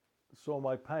saw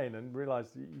my pain and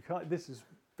realized that you can't. This is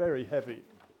very heavy.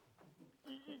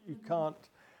 You can't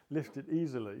lift it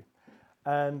easily.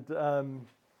 And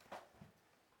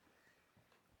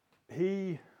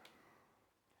he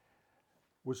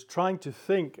was trying to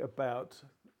think about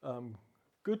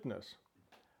goodness,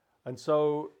 and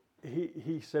so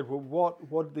he said, well,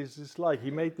 what is this like? He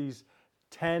made these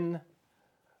 10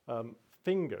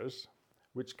 fingers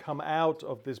which come out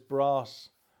of this brass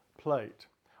plate.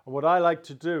 And what I like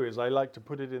to do is I like to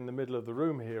put it in the middle of the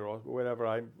room here or wherever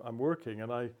I'm working,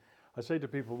 and I say to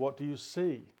people, what do you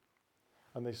see?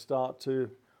 And they start to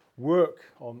work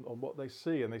on what they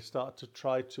see, and they start to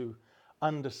try to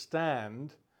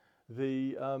understand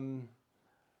the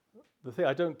thing.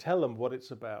 I don't tell them what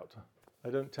it's about. I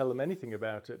don't tell them anything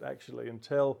about it, actually,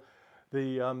 until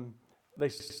they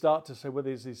start to say, well,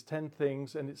 there's these 10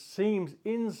 things, and it seems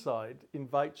inside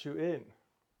invites you in.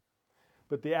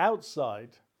 But the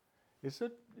outside is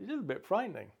a little bit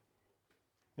frightening.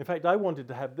 In fact, I wanted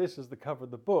to have this as the cover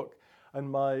of the book,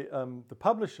 and the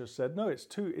publisher said, no, it's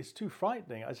too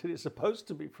frightening. I said, it's supposed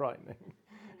to be frightening.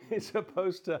 It's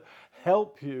supposed to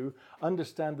help you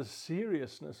understand the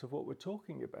seriousness of what we're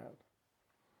talking about.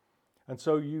 And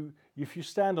so if you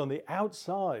stand on the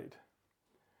outside,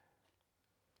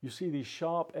 you see these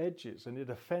sharp edges and it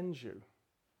offends you.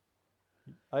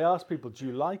 I ask people, do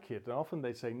you like it? And often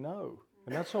they say no.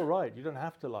 And that's all right. You don't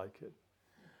have to like it.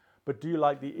 But do you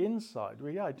like the inside?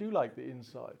 Well, yeah, I do like the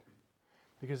inside.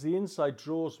 Because the inside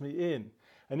draws me in.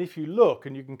 And if you look,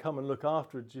 and you can come and look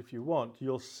afterwards if you want,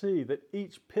 you'll see that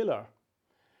each pillar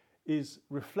is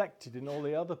reflected in all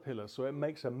the other pillars. So it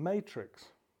makes a matrix.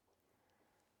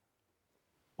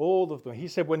 All of them. He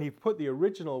said when he put the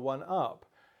original one up,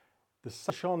 the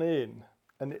sun shone in,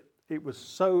 and it was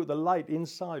so, the light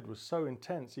inside was so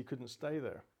intense he couldn't stay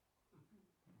there.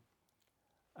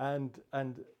 And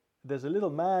there's a little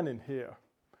man in here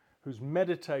who's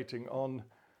meditating on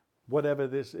whatever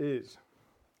this is.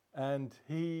 And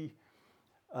he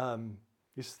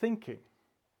is thinking.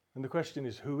 And the question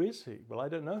is, who is he? Well, I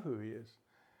don't know who he is.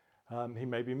 He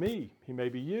may be me. He may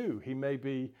be you. He may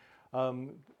be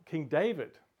King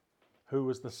David, who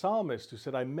was the psalmist who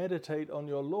said, I meditate on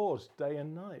your laws day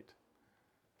and night.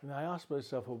 And I asked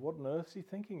myself, well, what on earth is he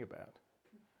thinking about?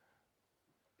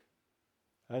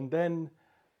 And then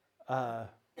I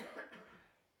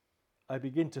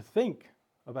begin to think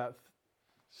about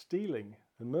stealing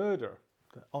and murder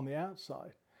on the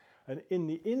outside. And in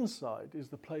the inside is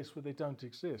the place where they don't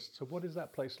exist. So what is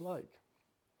that place like?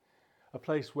 A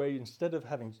place where instead of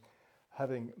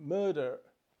having murder,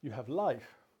 you have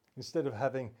life. Instead of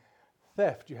having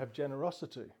theft, you have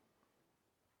generosity.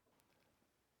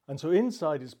 And so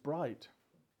inside is bright.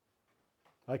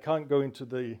 I can't go into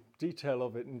the detail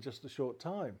of it in just a short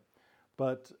time,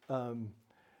 but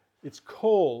it's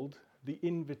called the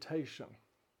invitation.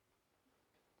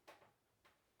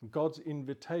 God's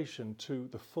invitation to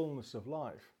the fullness of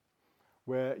life,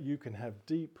 where you can have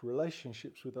deep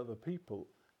relationships with other people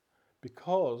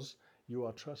because you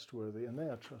are trustworthy and they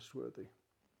are trustworthy.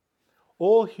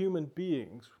 All human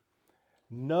beings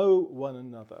know one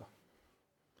another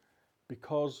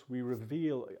because we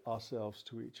reveal ourselves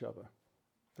to each other.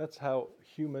 That's how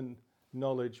human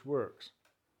knowledge works.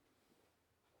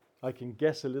 I can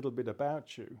guess a little bit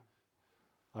about you.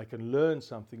 I can learn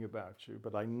something about you,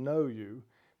 but I know you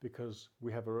because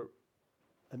we have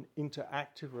an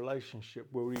interactive relationship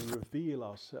where we reveal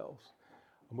ourselves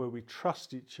and where we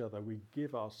trust each other, we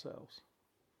give ourselves.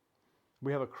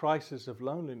 We have a crisis of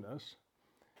loneliness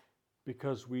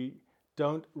because we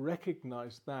don't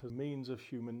recognize that as a means of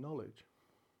human knowledge.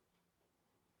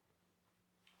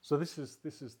 So this is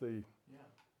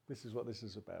what this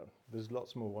is about. There's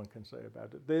lots more one can say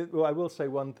about it. I will say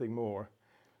one thing more,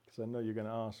 because I know you're going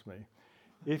to ask me.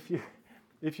 If you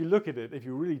look at it, if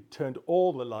you really turned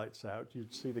all the lights out,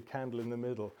 you'd see the candle in the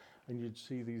middle, and you'd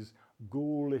see these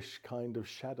ghoulish kind of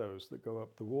shadows that go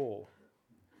up the wall.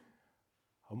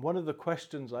 And one of the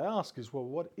questions I ask is, well,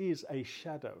 what is a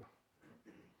shadow?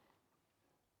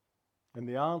 And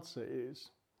the answer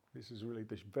is, this is really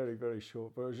the very, very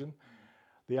short version,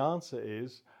 the answer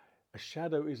is, a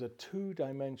shadow is a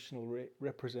two-dimensional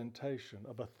representation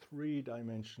of a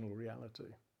three-dimensional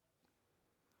reality.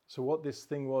 So what this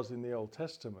thing was in the Old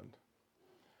Testament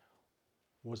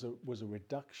was a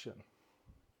reduction.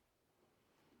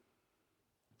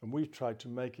 And we've tried to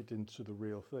make it into the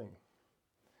real thing.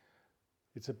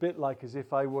 It's a bit like as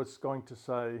if I was going to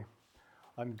say,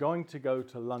 I'm going to go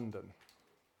to London.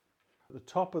 At the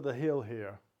top of the hill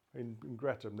here in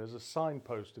Gretham, there's a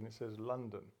signpost and it says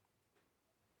London.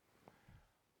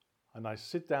 And I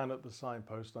sit down at the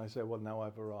signpost and I say, well, now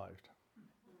I've arrived.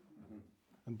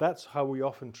 And that's how we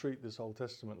often treat this Old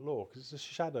Testament law, because it's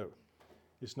a shadow.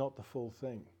 It's not the full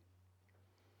thing.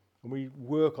 And we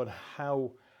work on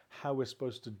how we're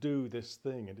supposed to do this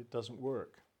thing, and it doesn't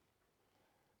work.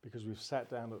 Because we've sat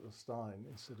down at the stein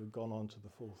instead of gone on to the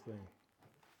full thing.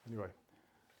 Anyway.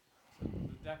 The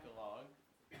Decalogue,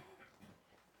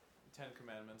 10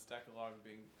 Commandments, Decalogue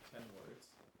being 10 words.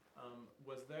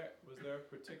 Was there a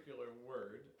particular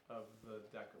word of the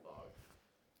Decalogue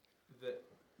that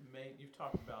made, you've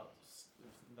talked about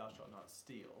thou shalt not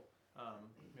steal,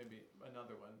 maybe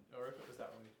another one, or if it was that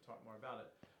one, you could talk more about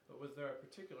it. But was there a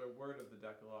particular word of the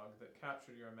Decalogue that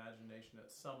captured your imagination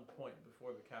at some point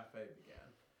before the cafe began,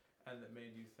 and that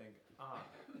made you think,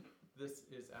 this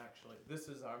is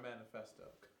our manifesto.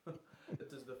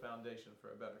 This is the foundation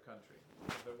for a better country.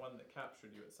 Was there one that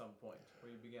captured you at some point,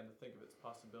 where you began to think of its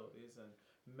possibilities and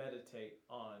meditate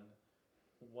on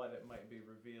what it might be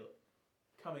revealed,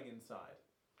 coming inside,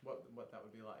 what that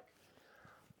would be like?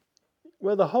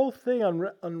 Well, the whole thing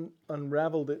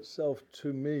unraveled itself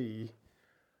to me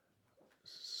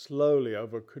slowly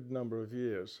over a good number of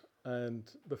years. And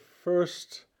the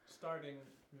first... Starting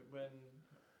when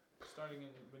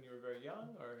you were very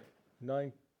young, or?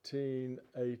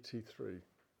 1983.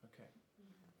 Okay.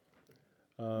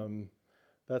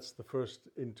 That's the first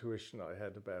intuition I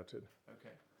had about it.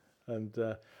 Okay. And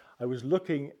I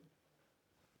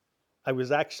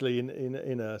was actually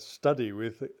in a study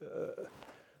with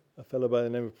a fellow by the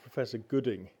name of Professor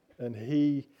Gooding, and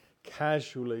he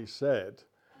casually said,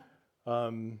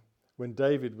 when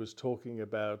David was talking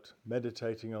about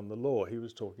meditating on the law, he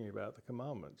was talking about the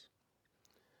commandments.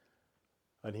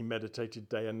 And he meditated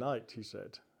day and night, he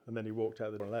said. And then he walked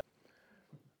out the door and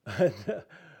left.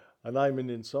 And I'm an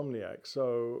insomniac,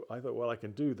 so I thought, well, I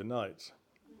can do the nights.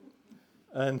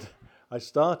 And I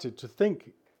started to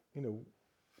think,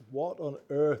 what on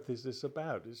earth is this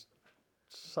about? It's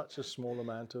such a small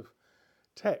amount of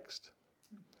text.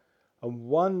 And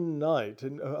one night,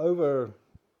 in over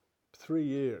 3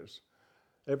 years,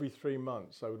 every 3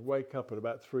 months, I would wake up at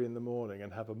about 3 a.m.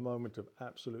 and have a moment of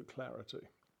absolute clarity.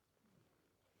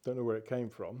 Don't know where it came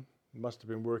from. It must have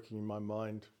been working in my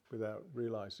mind without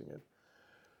realizing it.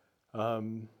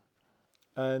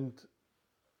 And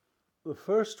the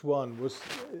first one was,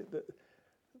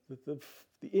 the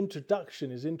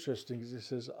introduction is interesting, because it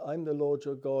says, I'm the Lord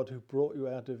your God who brought you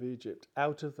out of Egypt,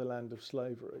 out of the land of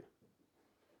slavery.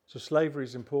 So slavery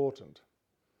is important,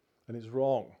 and it's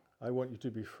wrong. I want you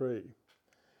to be free.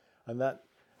 And that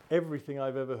everything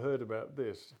I've ever heard about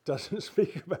this doesn't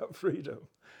speak about freedom.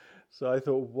 So I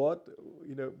thought,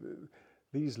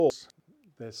 these laws,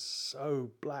 they're so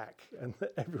black, and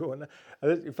everyone.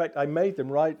 And in fact, I made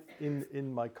them write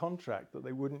in my contract that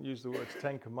they wouldn't use the words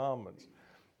 10 Commandments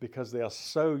because they are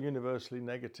so universally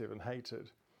negative and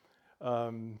hated.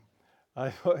 I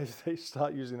thought if they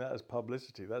start using that as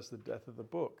publicity, that's the death of the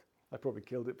book. I probably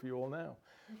killed it for you all now.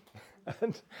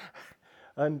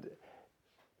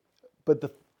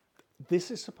 But this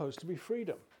is supposed to be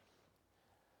freedom.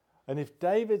 And if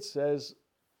David says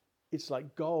it's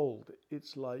like gold,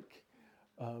 it's like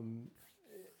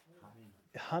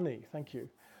honey, thank you,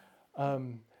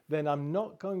 then I'm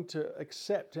not going to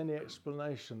accept any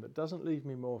explanation that doesn't leave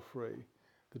me more free,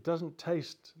 that doesn't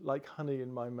taste like honey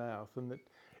in my mouth, and that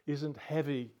isn't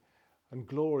heavy and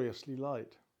gloriously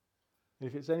light. And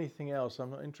if it's anything else,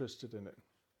 I'm not interested in it.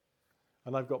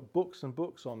 And I've got books and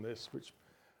books on this,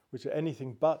 which are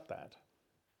anything but that.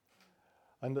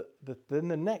 And then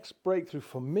the next breakthrough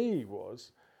for me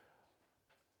was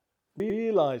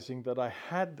realizing that I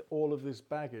had all of this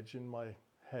baggage in my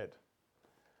head.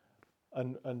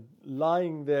 And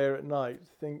lying there at night,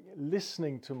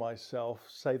 listening to myself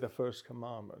say the first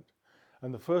commandment.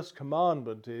 And the first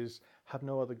commandment is, have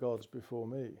no other gods before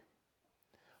me.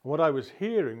 And what I was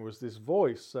hearing was this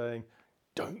voice saying,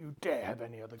 don't you dare have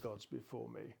any other gods before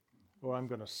me, or I'm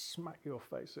going to smack your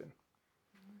face in.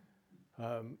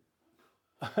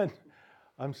 And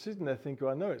I'm sitting there thinking,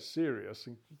 I know it's serious,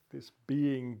 and this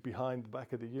being behind the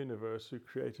back of the universe who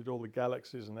created all the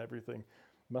galaxies and everything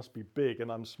must be big,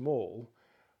 and I'm small,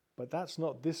 but that's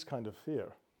not this kind of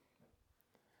fear.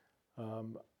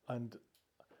 And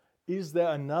is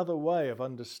there another way of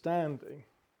understanding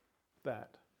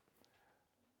that?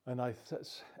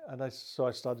 So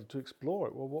I started to explore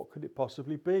it. Well, what could it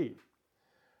possibly be?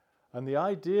 And the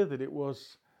idea that it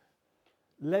was,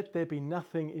 let there be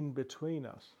nothing in between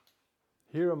us.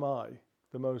 Here am I,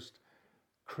 the most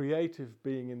creative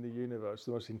being in the universe,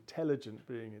 the most intelligent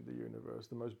being in the universe,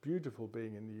 the most beautiful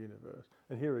being in the universe,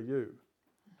 and here are you.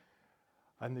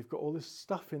 And they've got all this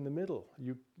stuff in the middle.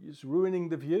 It's ruining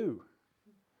the view.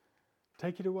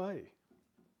 Take it away.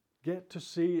 Get to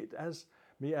see it as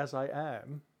me as I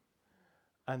am,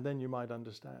 and then you might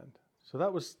understand. So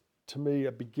that was, to me,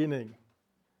 a beginning.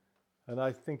 And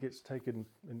I think it's taken,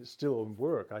 and it's still in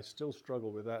work, I still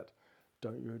struggle with that,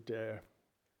 don't you dare,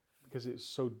 because it's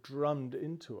so drummed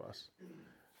into us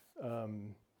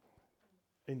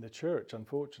in the church,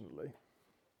 unfortunately.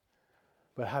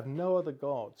 But have no other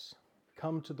gods.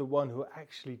 Come to the one who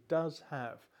actually does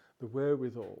have the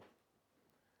wherewithal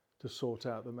to sort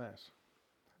out the mess.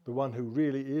 The one who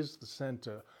really is the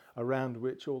center around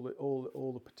which all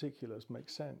the particulars make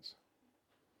sense.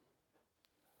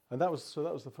 And that was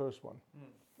the first one.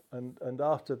 And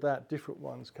after that, different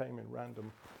ones came in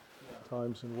random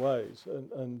times and ways.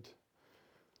 And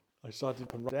I started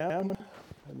to run down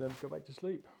and then go back to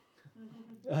sleep.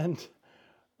 And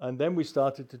then we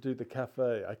started to do the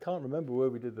cafe. I can't remember where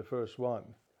we did the first one.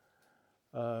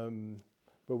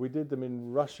 But we did them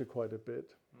in Russia quite a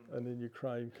bit and in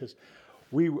Ukraine, because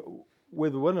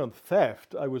with the one on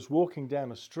theft, I was walking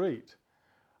down a street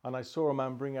and I saw a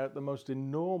man bring out the most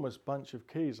enormous bunch of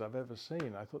keys I've ever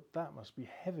seen. I thought, that must be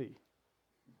heavy,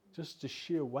 just the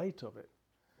sheer weight of it.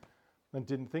 And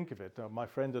didn't think of it. My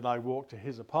friend and I walked to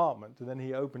his apartment, and then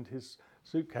he opened his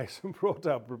suitcase and brought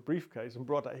out a briefcase and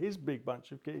brought out his big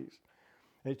bunch of keys.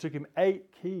 And it took him 8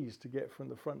 keys to get from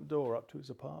the front door up to his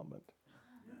apartment.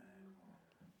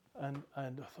 And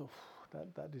I thought,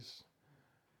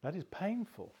 that is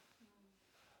painful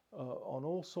on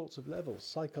all sorts of levels,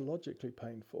 psychologically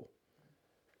painful,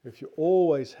 if you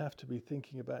always have to be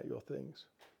thinking about your things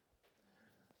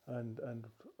and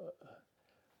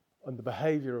the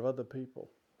behavior of other people.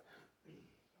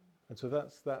 And so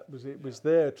it was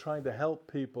there trying to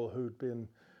help people who'd been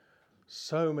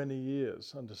so many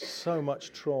years under so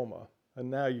much trauma, and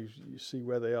now you see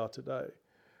where they are today.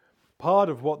 Part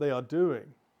of what they are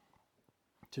doing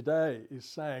today is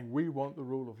saying, we want the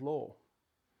rule of law.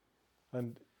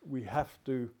 And we have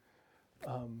to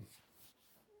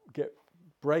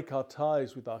break our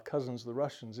ties with our cousins, the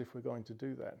Russians, if we're going to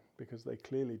do that, because they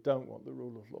clearly don't want the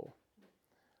rule of law.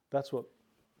 That's what,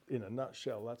 in a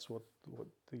nutshell, that's what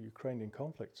the Ukrainian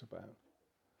conflict's about.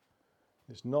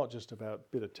 It's not just about a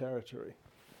bit of territory.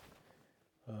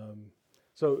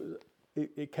 So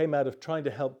it came out of trying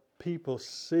to help people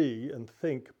see and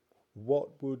think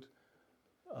what could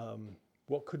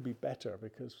be better,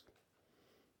 because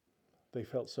they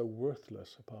felt so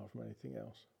worthless apart from anything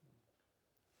else.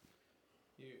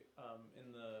 You,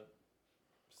 in the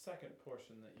second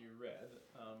portion that you read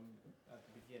at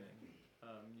the beginning,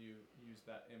 you used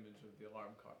that image of the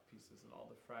alarm clock pieces and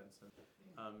all the fragments, and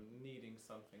needing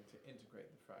something to integrate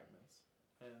the fragments.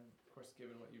 And of course,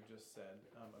 given what you've just said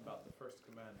about the first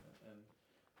commandment and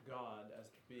God as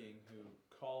the being who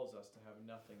calls us to have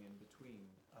nothing in between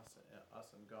us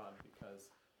and God, because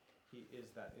He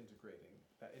is that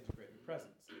integrating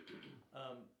presence.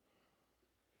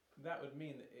 That would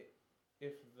mean that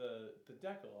if the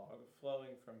Decalogue,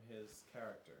 flowing from His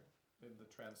character, the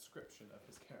transcription of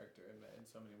His character in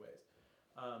so many ways,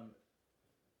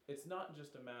 it's not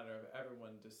just a matter of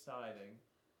everyone deciding,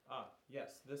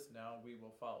 yes, this now we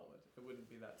will follow it. It wouldn't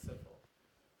be that simple.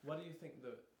 What do you think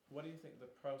the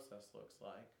process looks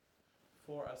like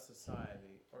for a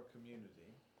society or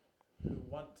community who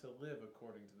want to live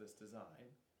according to this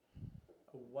design?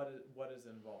 What is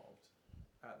involved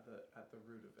at the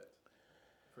root of it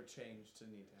for change to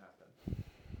need to happen?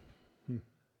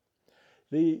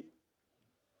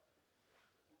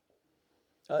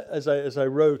 As I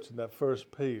wrote in that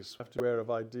first piece, I have to be aware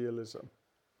of idealism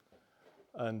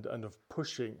and of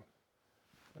pushing.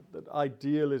 That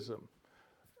idealism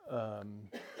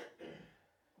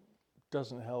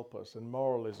doesn't help us, and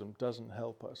moralism doesn't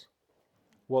help us.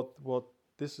 What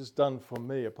this has done for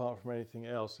me, apart from anything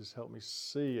else, is help me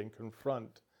see and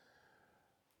confront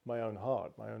my own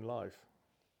heart, my own life,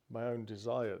 my own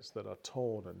desires that are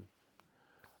torn,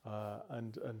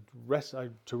 and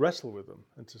to wrestle with them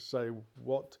and to say,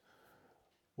 what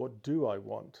do I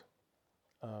want?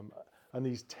 And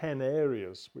these 10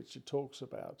 areas which it talks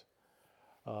about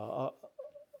are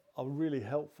really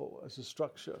helpful as a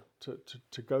structure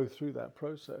to go through that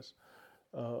process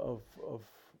of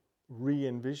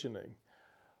re-envisioning.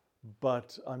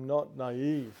 But I'm not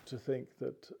naive to think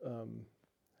that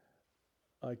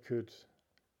I could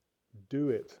do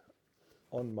it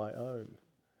on my own.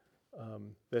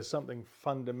 There's something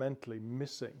fundamentally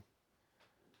missing.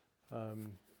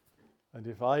 And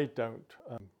if I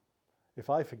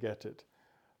forget it,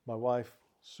 my wife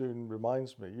soon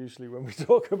reminds me, usually when we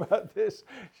talk about this,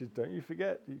 she says, don't you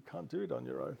forget, you can't do it on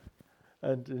your own.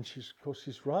 And of course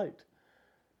she's right.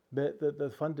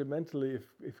 That fundamentally,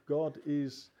 if God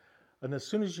is, and as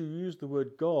soon as you use the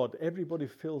word God, everybody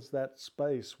fills that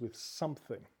space with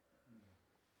something.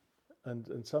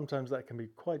 And sometimes that can be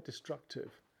quite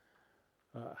destructive.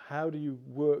 How do you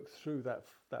work through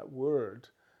that word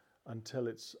until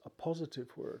it's a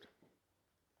positive word?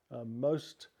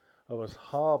 Most of us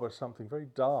harbour something very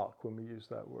dark when we use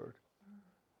that word.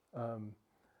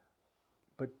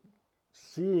 But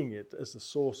seeing it as the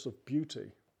source of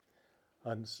beauty.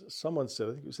 And someone said,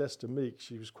 I think it was Esther Meek,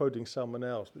 she was quoting someone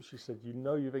else, but she said,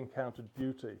 you've encountered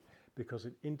beauty because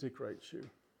it integrates you.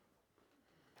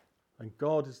 And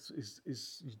God is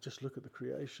you just look at the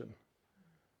creation,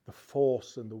 the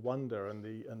force and the wonder and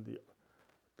the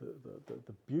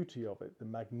beauty of it, the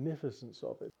magnificence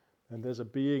of it. And there's a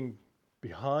being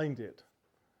behind it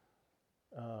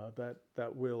that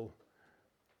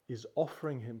is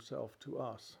offering himself to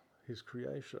us, his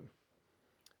creation.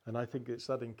 And I think it's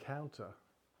that encounter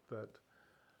that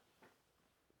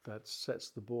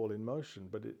sets the ball in motion.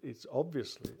 But it's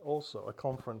obviously also a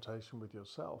confrontation with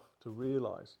yourself to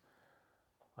realize,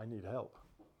 I need help.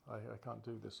 I can't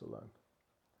do this alone.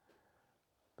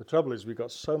 The trouble is we've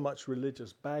got so much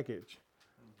religious baggage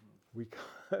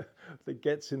that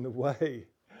gets in the way.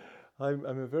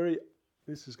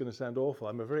 This is going to sound awful,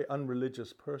 I'm a very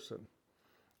unreligious person.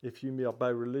 If you mean by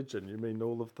religion, you mean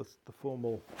all of the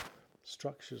formal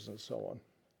structures and so on,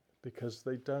 because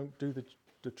they don't do the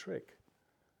trick.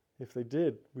 If they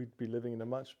did, we live in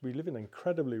an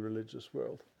incredibly religious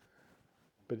world,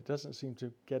 but it doesn't seem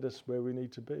to get us where we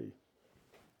need to be.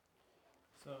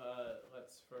 So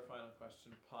let's, for a final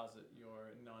question, posit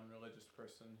your non-religious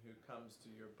person who comes to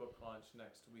your book launch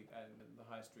next week at the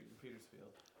High Street in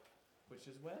Petersfield, which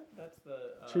is when? That's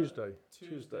the Tuesday.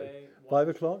 5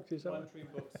 o'clock, is that? One Tree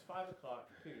Books, 5 o'clock,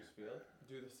 Petersfield.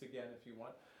 Do this again if you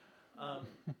want.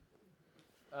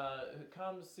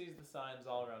 Comes, sees the signs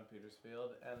all around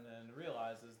Petersfield, and then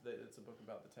realizes that it's a book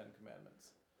about the Ten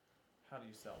Commandments. How do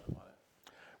you sell them on it?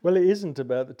 Well, it isn't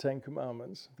about the Ten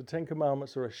Commandments. The Ten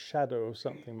Commandments are a shadow of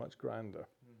something much grander.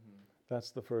 Mm-hmm. That's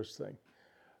the first thing.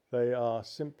 They are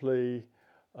simply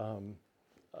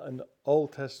an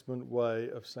Old Testament way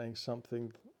of saying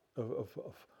something, of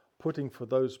putting for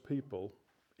those people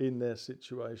in their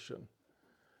situation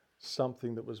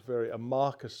something that was a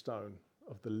marker stone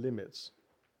of the limits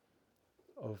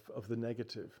of the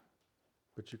negative.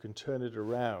 But you can turn it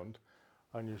around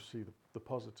and you see the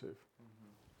positive.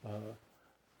 Mm-hmm.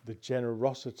 The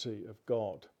generosity of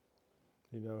God,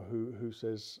 who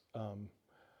says,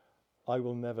 I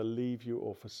will never leave you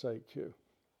or forsake you.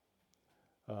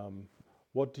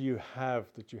 What do you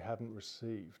have that you haven't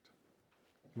received?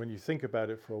 When you think about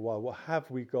it for a while, what have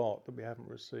we got that we haven't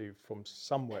received from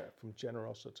somewhere, from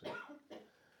generosity?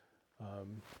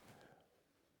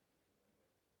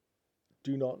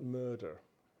 Do not murder.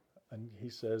 And he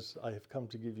says, I have come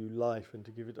to give you life and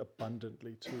to give it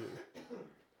abundantly to you.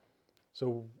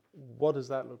 So what does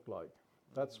that look like?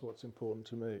 That's what's important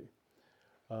to me.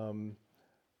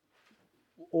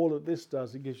 All of this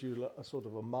does, it gives you a sort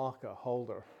of a marker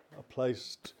holder, a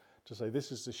place to say,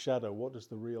 this is the shadow, what does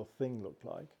the real thing look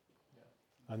like?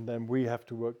 Yeah. And then we have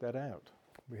to work that out.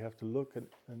 We have to look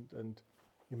and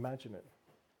imagine it.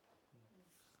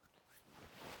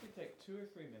 You take 2 or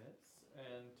 3 minutes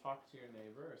and talk to your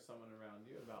neighbor or someone around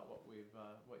you about what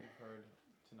you've heard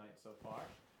tonight so far.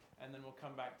 And then we'll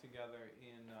come back together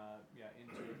in 2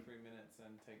 or 3 minutes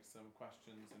and take some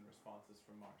questions and responses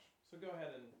from Marsh. So go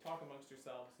ahead and talk amongst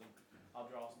yourselves, and I'll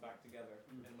draw us back together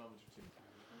in a moment or two.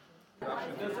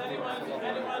 Does anyone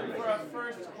for a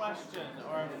first question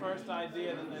or a first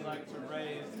idea that they'd like to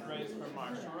raise for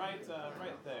Marsh? Right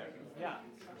there. Yeah.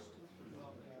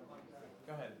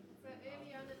 Go ahead. So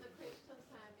early on in the question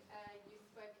time, you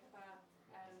spoke about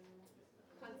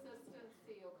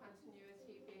consistency or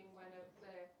continuity being one of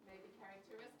the maybe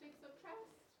characteristics of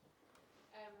trust.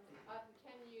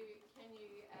 Can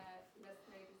you list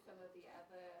maybe some of the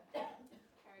other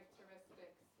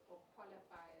characteristics or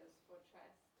qualifiers for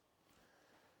trust?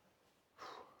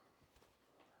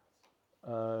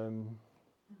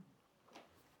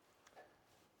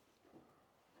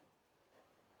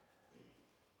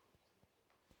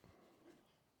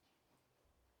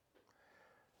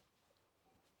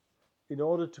 In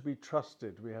order to be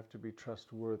trusted, we have to be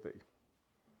trustworthy.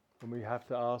 And we have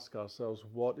to ask ourselves,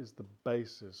 what is the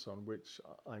basis on which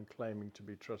I'm claiming to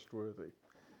be trustworthy?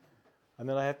 And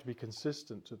then I have to be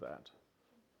consistent to that.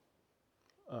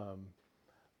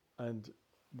 And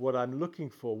what I'm looking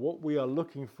for, what we are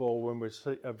looking for when we're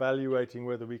evaluating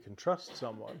whether we can trust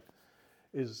someone,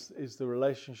 is the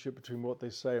relationship between what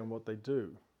they say and what they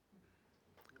do.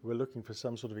 We're looking for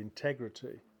some sort of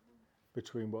integrity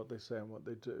between what they say and what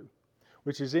they do.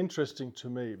 Which is interesting to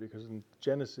me, because in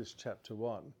Genesis chapter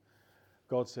 1,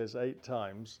 God says 8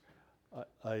 times,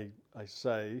 I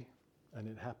say and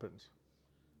it happens.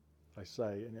 I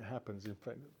say and it happens. In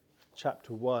fact,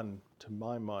 chapter 1, to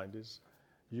my mind, is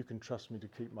you can trust me to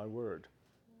keep my word.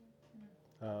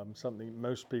 Something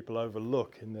most people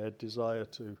overlook in their desire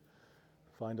to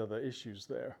find other issues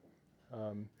there.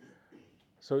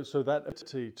 So that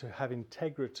ability to have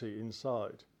integrity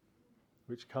inside,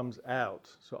 which comes out.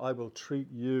 So I will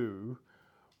treat you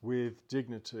with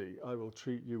dignity. I will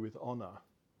treat you with honor,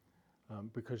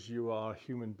 because you are a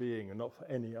human being and not for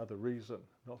any other reason,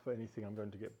 not for anything I'm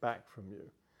going to get back from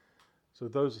you. So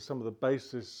those are some of the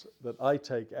bases that I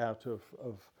take out of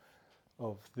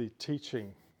the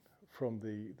teaching from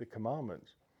the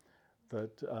commandments.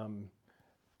 That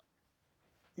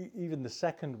even the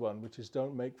second one, which is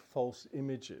don't make false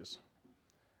images.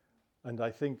 And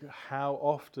I think, how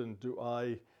often do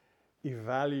I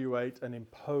evaluate and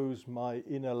impose my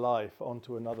inner life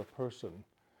onto another person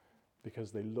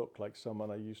because they look like someone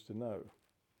I used to know,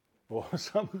 or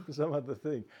some other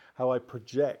thing? How I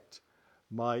project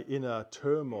my inner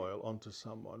turmoil onto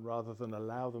someone rather than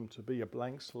allow them to be a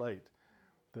blank slate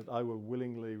that I will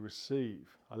willingly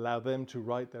receive. Allow them to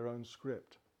write their own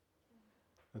script.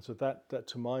 And so that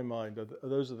to my mind,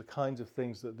 those are the kinds of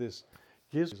things that this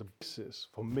gives a basis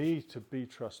for me to be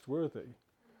trustworthy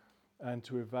and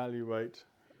to evaluate,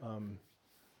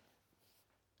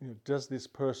 does this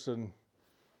person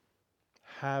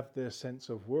have their sense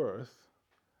of worth,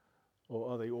 or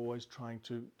are they always trying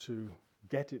to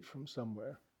get it from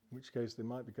somewhere, in which case they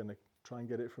might be going to try and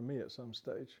get it from me at some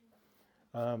stage.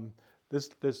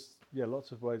 There's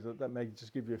lots of ways that may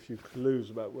just give you a few clues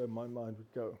about where my mind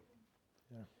would go.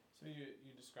 Yeah. So you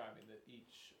describing that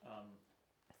each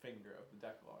finger of the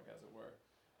Decalogue, as it were,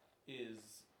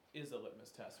 is a litmus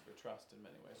test for trust in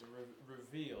many ways. It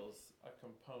reveals a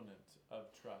component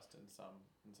of trust in some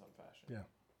fashion. Yeah. Okay.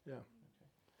 Yeah.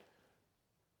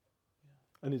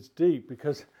 And it's deep,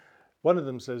 because one of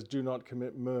them says, "Do not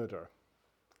commit murder,"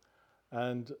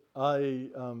 and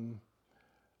I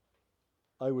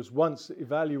was once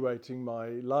evaluating my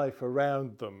life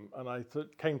around them, and I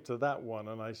came to that one,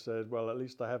 and I said, well, at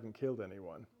least I haven't killed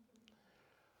anyone.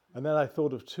 And then I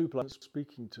thought of 2 people I was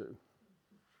speaking to,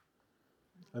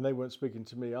 and they weren't speaking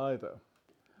to me either.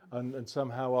 And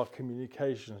somehow our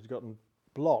communication had gotten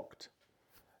blocked,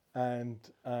 and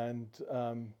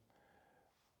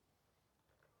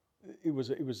it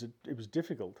was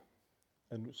difficult.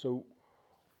 And so,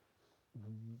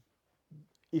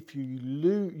 if you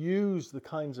use the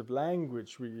kinds of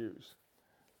language we use,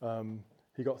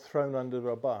 he got thrown under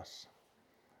a bus,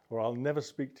 or I'll never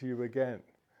speak to you again.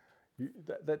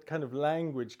 That kind of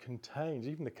language contains,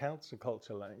 even the council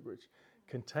culture language,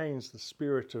 contains the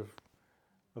spirit of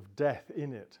death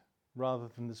in it, rather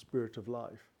than the spirit of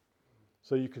life.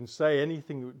 So you can say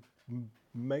anything that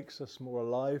makes us more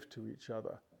alive to each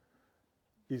other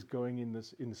is going in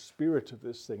the spirit of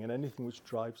this thing, and anything which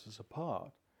drives us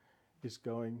apart is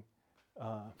going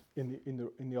in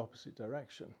the opposite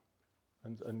direction,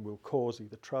 and will cause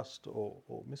either trust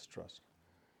or mistrust.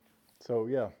 So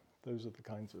yeah, those are the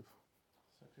kinds of.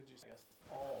 So could you say, I guess,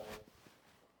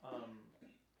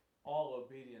 all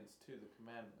obedience to the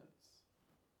commandments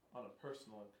on a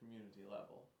personal and community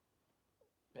level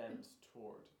bends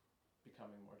toward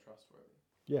becoming more trustworthy?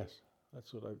 Yes,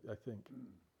 that's what I think.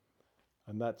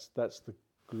 And that's the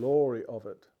glory of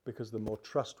it, because the more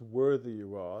trustworthy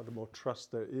you are, the more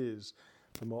trust there is,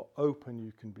 the more open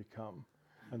you can become,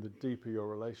 and the deeper your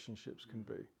relationships can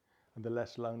be, and the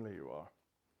less lonely you are.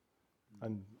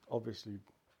 And obviously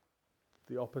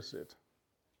the opposite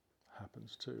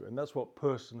happens too. And that's what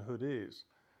personhood is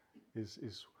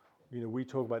we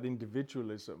talk about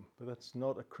individualism, but that's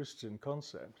not a Christian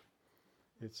concept.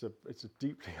 It's a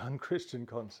deeply un-Christian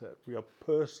concept. We are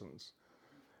persons.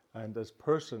 And as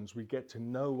persons, we get to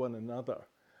know one another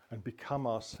and become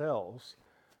ourselves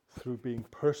through being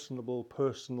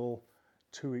personal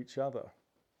to each other.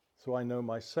 So I know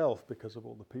myself because of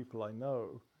all the people I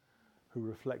know who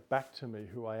reflect back to me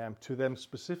who I am, to them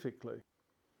specifically,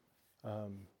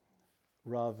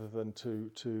 rather than to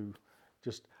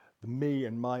just the me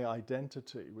and my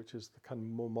identity, which is the kind of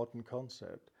more modern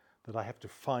concept, that I have to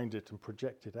find it and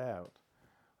project it out.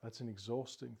 That's an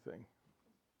exhausting thing.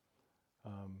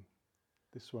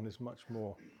 This one is much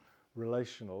more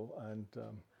relational, and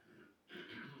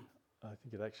I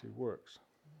think it actually works.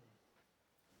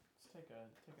 Let's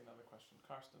take another question.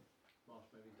 Karsten. Marsh,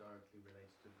 maybe directly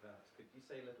related to that. Could you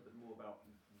say a little bit more about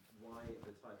why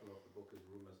the title of the book is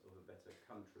Rumours of a Better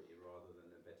Country rather than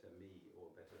a better me or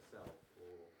a better self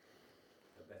or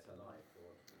a better life?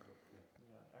 Or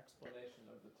Explanation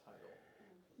of the title.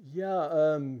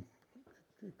 Yeah,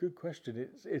 good question.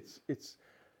 It's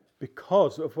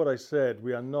because of what I said.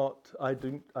 We are not. I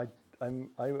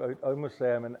must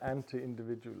say I'm an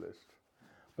anti-individualist,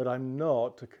 but I'm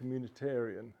not a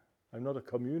communitarian. I'm not a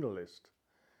communalist.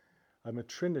 I'm a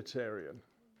Trinitarian.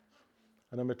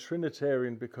 And I'm a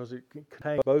Trinitarian because it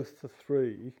contains both the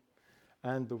three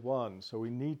and the one. So we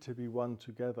need to be one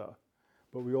together.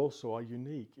 But we also are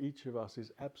unique. Each of us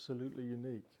is absolutely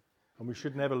unique. And we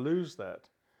should never lose that.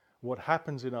 What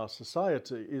happens in our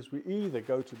society is we either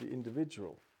go to the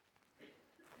individual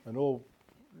and all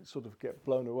sort of get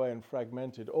blown away and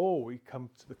fragmented, or we come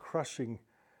to the crushing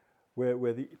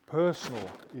where the personal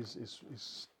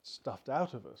is stuffed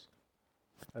out of us.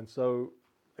 And so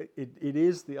it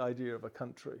is the idea of a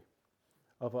country,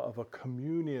 of a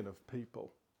communion of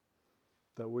people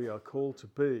that we are called to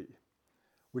be,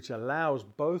 which allows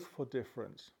both for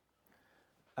difference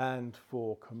and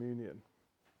for communion.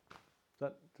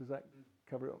 Does that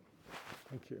cover it up?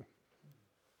 Thank you.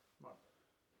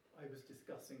 I was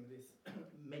discussing this,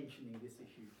 mentioning this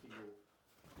issue to your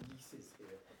nieces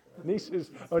here. Nieces,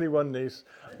 only one niece,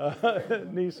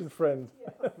 niece and friend.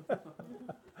 But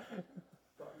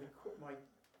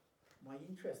my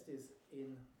interest is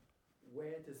in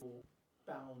where does the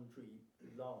boundary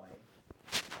lie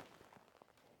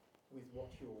with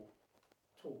what you're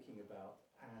talking about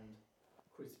and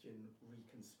Christian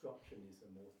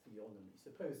reconstructionism or theonomy.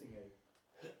 Supposing a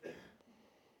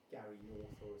Gary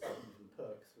North or a Stephen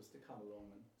Perks was to come along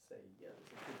and say, yeah, there's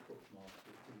a good bookmark,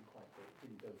 but it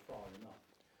didn't go far enough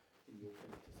in your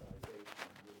politicisation.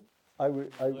 I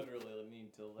literally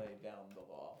need to lay down the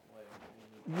law.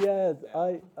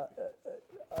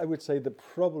 I would say that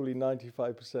probably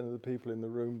 95% of the people in the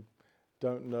room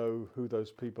don't know who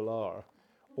those people are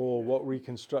or what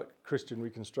Christian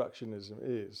reconstructionism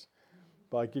is.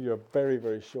 But I give you a very,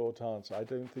 very short answer. I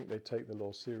don't think they take the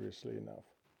law seriously enough.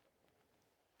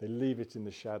 They leave it in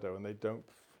the shadow and they don't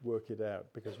work it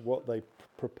out because what they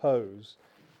propose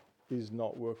is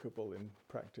not workable in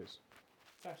practice.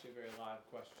 It's actually a very live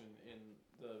question in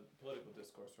the political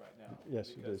discourse right now.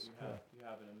 Yes, it is. You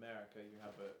have in America, you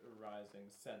have a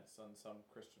rising sense on some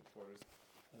Christian quarters,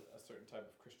 a certain type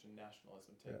of Christian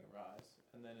nationalism taking rise.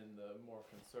 And then in the more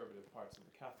conservative parts of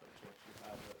the Catholic Church, you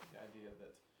have the idea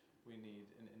that we need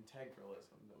an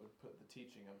integralism that would put the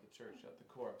teaching of the church at the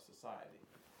core of society.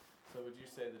 So would you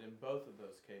say that in both of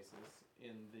those cases,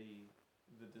 in the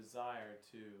desire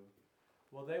to,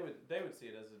 well, they would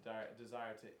see it as a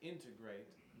desire to integrate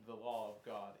the law of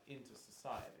God into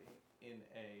society in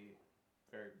a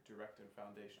very direct and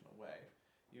foundational way,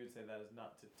 you would say that is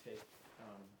not to take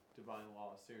divine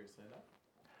law seriously enough?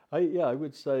 I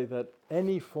would say that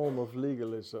any form of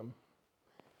legalism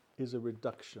is a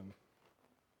reduction.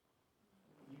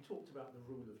 You talked about the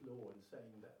rule of law and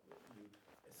saying that you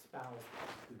espouse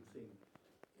a good thing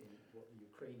in what the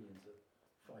Ukrainians are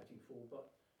fighting for, but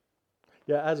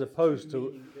Yeah, as opposed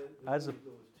to the as rule a of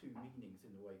law has two meanings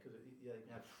in a way, because you can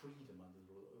have freedom under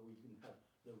the law, or you can have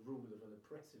the rule of an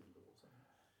oppressive law.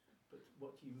 But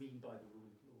what do you mean by the rule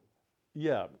of law?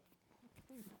 yeah,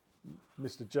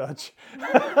 Mr. Judge.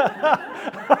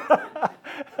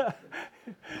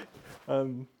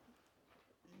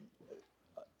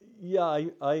 Yeah,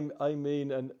 I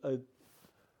mean a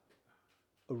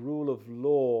rule of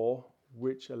law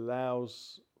which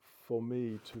allows for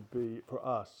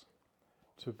us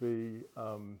to be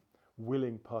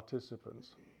willing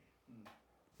participants.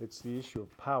 It's the issue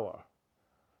of power.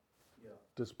 Yeah.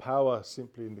 Does power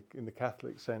simply, in the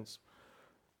Catholic sense,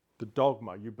 the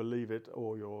dogma, you believe it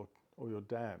or you're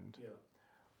damned? Yeah.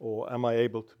 Or am I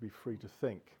able to be free to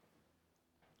think?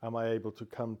 Am I able to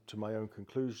come to my own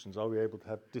conclusions? Are we able to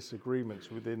have disagreements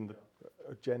within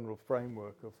a general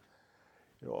framework of,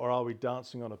 or are we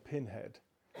dancing on a pinhead?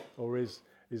 Or is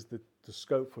the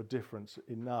scope for difference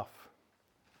enough,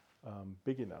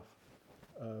 big enough?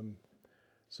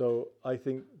 So I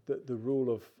think that the rule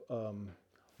of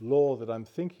law that I'm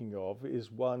thinking of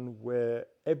is one where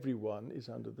everyone is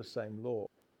under the same law.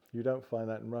 You don't find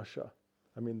that in Russia.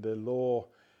 I mean, the law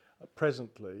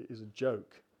presently is a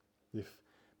joke. If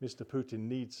Mr. Putin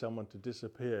needs someone to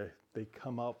disappear, they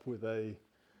come up with a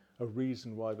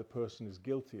reason why the person is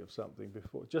guilty of something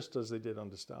before, just as they did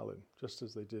under Stalin, just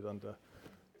as they did under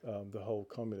the whole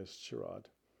communist charade.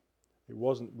 It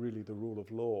wasn't really the rule of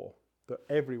law that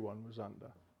everyone was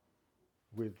under,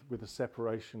 with a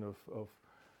separation of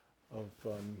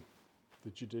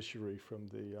the judiciary from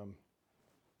the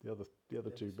other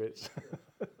two bits.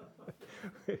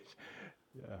 Which,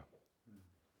 yeah.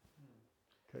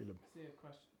 Caleb. I see a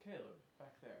question. Caleb,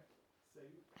 back there. So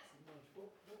Marsh,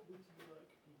 what would you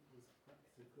like people's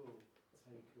practical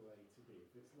takeaway to be?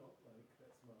 If it's not like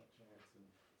let's march out and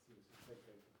seriously take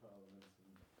over Parliament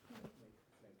and make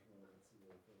the Ten Commandments a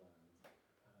law of the land,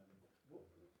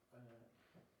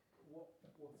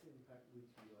 what impact would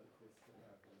you like this to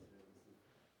have in terms of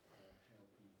how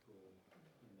people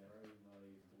in their own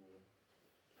lives or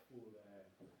for their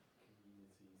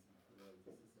communities and for their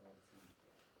society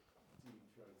do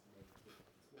try to make a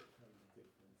difference? What kind of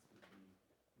difference would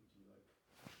you like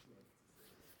to see?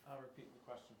 I'll repeat the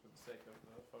question for the sake of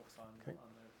the folks on their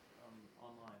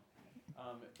online.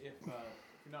 If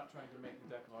you're not trying to make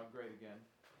the Decalogue great again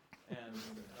and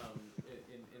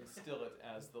instill it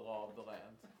as the law of the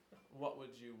land, what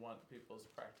would you want people's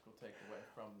practical takeaway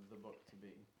from the book to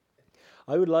be?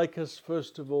 I would like us,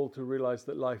 first of all, to realize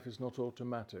that life is not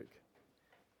automatic,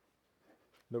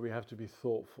 that we have to be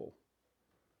thoughtful,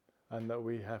 and that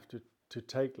we have to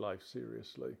take life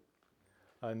seriously,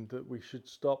 and that we should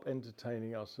stop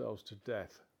entertaining ourselves to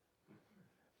death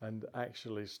and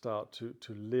actually start to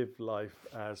live life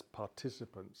as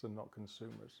participants and not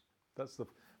consumers. That's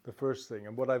the first thing.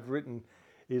 And what I've written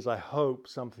is, I hope,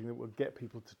 something that will get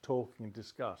people to talking and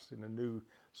discuss in a new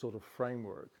sort of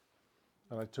framework.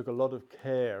 And I took a lot of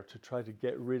care to try to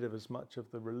get rid of as much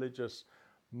of the religious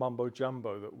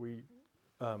mumbo-jumbo that we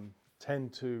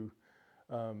tend to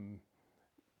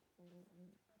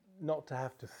not to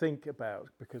have to think about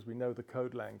because we know the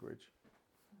code language.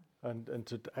 And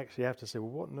to actually have to say,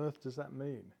 well, what on earth does that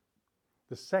mean?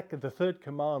 The third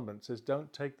commandment says,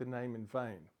 don't take the name in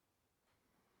vain,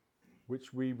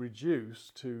 which we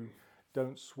reduce to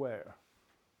don't swear.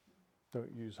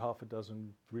 Don't use half a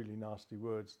dozen really nasty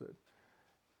words that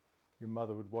your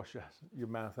mother would wash your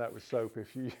mouth out with soap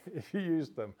if you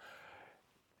used them.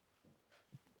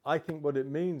 I think what it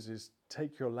means is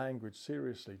take your language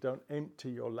seriously. Don't empty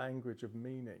your language of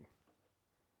meaning.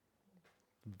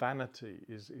 Vanity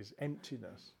is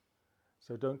emptiness.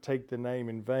 So don't take the name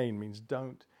in vain means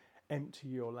don't empty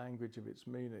your language of its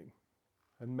meaning.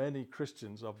 And many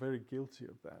Christians are very guilty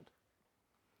of that.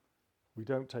 We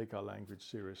don't take our language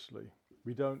seriously.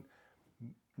 We don't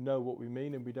know what we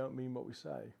mean, and we don't mean what we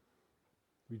say.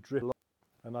 We drift.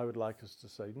 And I would like us to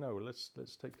say, no, let's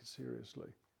take it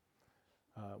seriously.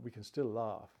 We can still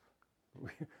laugh,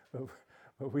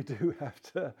 but we do have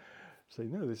to say,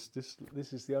 no, this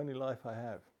is the only life I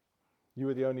have. You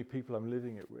are the only people I'm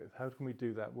living it with. How can we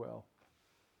do that well?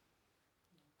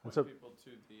 Point people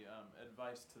to the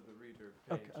advice to the reader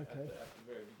page okay. at the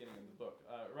very beginning of the book.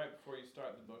 Right before you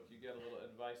start the book, you get a little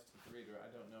advice to the reader. I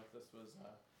don't know if this was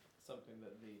something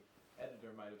that the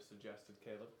editor might have suggested,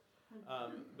 Caleb.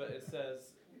 But it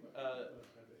says,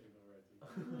 I've had it in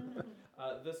already.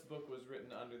 this book was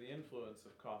written under the influence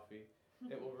of coffee.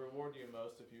 It will reward you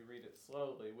most if you read it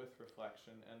slowly with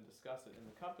reflection and discuss it in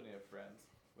the company of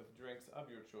friends. With drinks of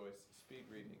your choice, speed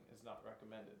reading is not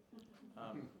recommended.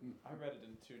 I read it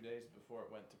in 2 days before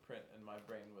it went to print, and my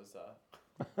brain was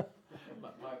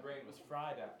my brain was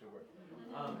fried afterward.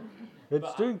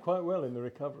 It's doing quite well in the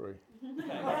recovery.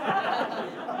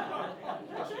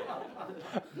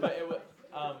 But it would.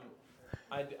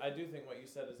 I do think what you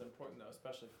said is important, though,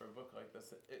 especially for a book like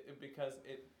this, because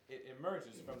it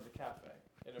emerges from the cafe.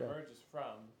 It emerges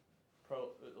from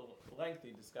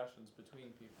lengthy discussions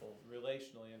between people,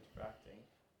 relationally interacting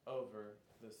over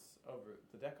the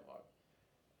Decalogue,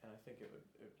 and I think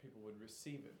people would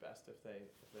receive it best if they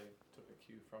took a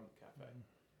cue from the cafe.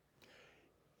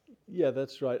 Yeah,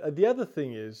 that's right. The other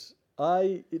thing is,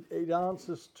 it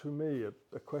answers to me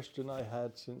a question I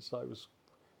had since I was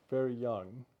very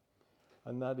young,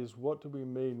 and that is, what do we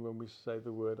mean when we say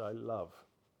the word "I love"?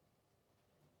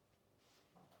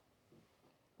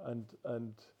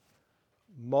 And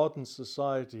modern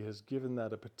society has given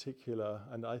that a particular,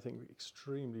 and I think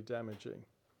extremely damaging,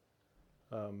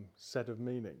 set of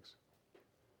meanings.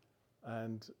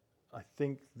 And I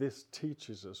think this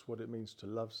teaches us what it means to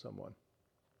love someone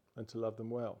and to love them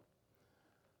well.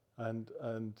 And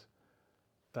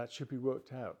that should be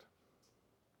worked out.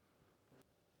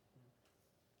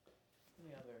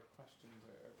 Any other questions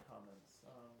or comments?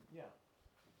 Yeah.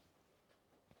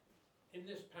 In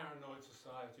this paranoid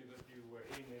society that you were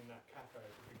in that cafe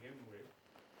to begin with,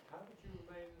 how did you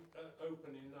remain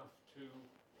open enough to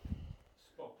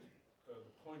spot the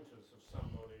pointers of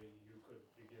somebody you could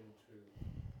begin to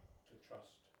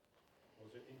trust?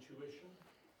 Was it intuition?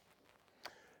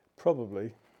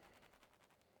 Probably.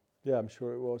 Yeah, I'm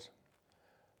sure it was.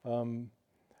 An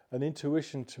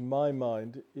intuition, to my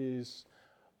mind, is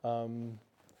a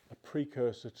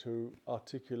precursor to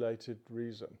articulated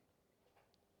reason.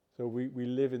 So we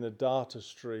live in a data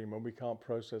stream and we can't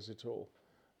process it all.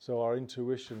 So our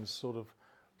intuitions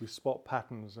we spot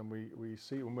patterns and we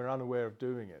see when we're unaware of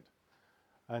doing it.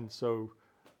 And so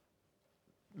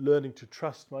learning to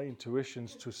trust my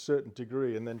intuitions to a certain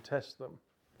degree and then test them,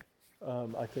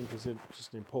 I think is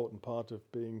just an important part of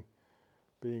being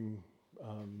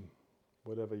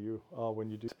whatever you are when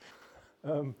you do.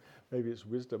 Maybe it's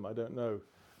wisdom, I don't know.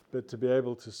 But to be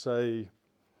able to say,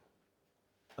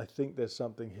 I think there's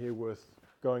something here worth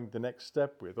going the next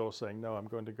step with, or saying, no, I'm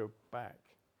going to go back.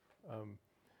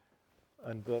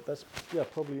 And that's,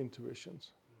 probably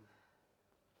intuitions.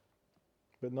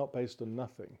 But not based on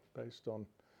nothing, based on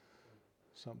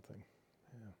something.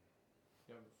 Yeah.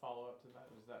 You have a follow-up to that?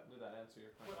 Did that answer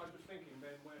your question? Well, I was thinking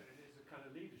then, where it is a kind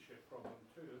of leadership problem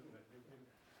too, isn't it?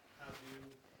 How do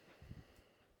you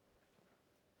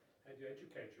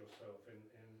educate yourself in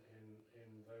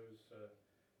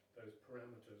those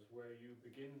parameters where you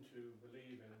begin to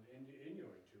believe in your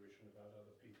intuition about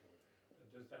other people?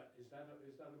 Is that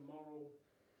a moral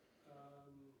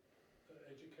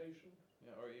education?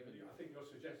 Yeah, or even I think you're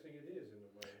suggesting it is in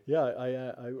a way. Yeah, I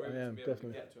am, to be able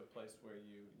definitely. to get to a place where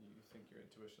you think your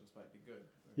intuitions might be good.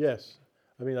 Yes.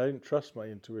 I mean, I didn't trust my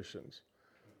intuitions,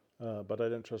 but I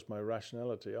don't trust my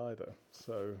rationality either.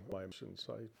 So my emotions,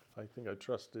 I think I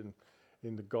trust in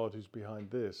the God who's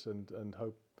behind this and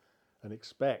hope and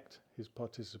expect his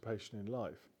participation in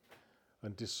life.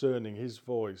 And discerning his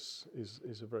voice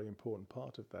is a very important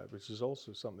part of that, which is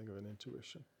also something of an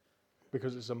intuition,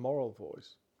 because it's a moral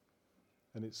voice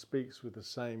and it speaks with the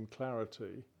same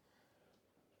clarity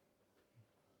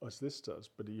as this does,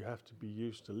 but you have to be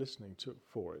used to listening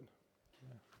for it.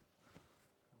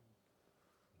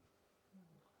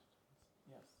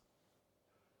 Yes.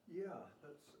 Yeah,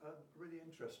 that's really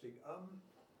interesting.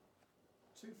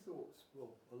 Two thoughts,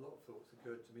 well, a lot of thoughts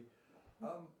occurred to me.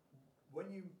 When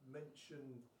you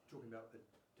mentioned talking about the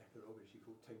Decalogue, as you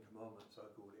call Ten Commandments, I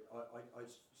call it, I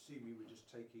assume you were just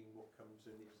taking what comes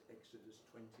in Exodus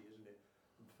 20, isn't it,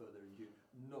 and further in Jude,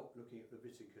 not looking at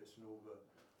Leviticus and all the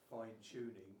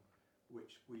fine-tuning,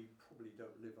 which we probably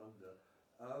don't live under.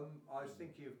 I was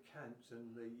thinking of Kant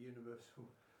and the universal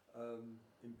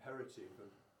imperative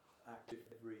of act if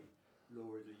every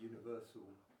law is a universal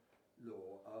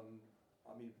law.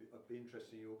 I mean, I'd be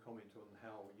interested in your comment on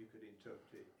how you could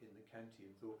interpret it in the Kantian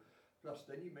thought. Plus,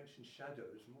 then you mentioned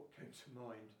shadows, and what came to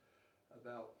mind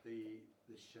about the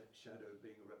shadow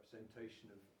being a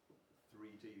representation of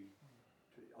 3D.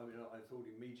 I mean, I thought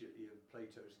immediately of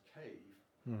Plato's cave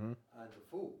and the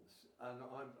falls. And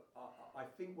I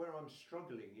think where I'm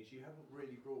struggling is you haven't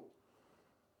really brought,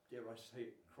 dare I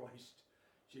say it, Christ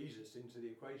Jesus into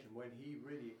the equation when he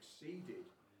really exceeded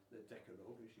the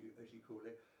Decalogue, as you call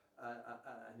it,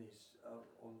 and his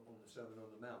on the Sermon on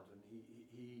the Mount, and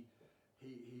he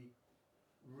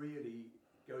really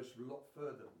goes a lot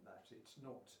further than that. It's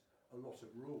not a lot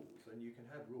of rules, and you can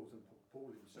have rules, and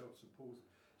Paul himself, St. Paul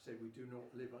said we do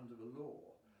not live under the law,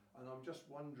 and I'm just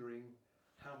wondering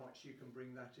how much you can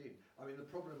bring that in. I mean, the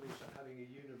problem is that having a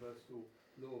universal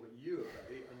law that you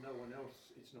obey and no one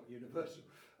else, it's not universal.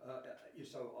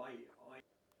 So I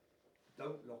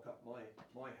don't lock up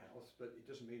my house, but it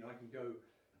doesn't mean I can go.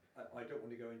 I don't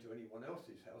want to go into anyone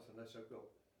else's house unless I've got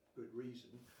good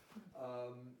reason.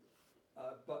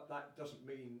 But that doesn't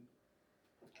mean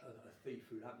a thief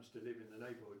who happens to live in the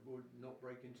neighbourhood would not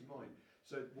break into mine.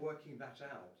 So working that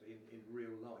out in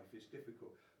real life is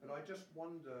difficult. But I just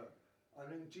wonder, I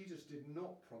mean, Jesus did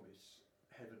not promise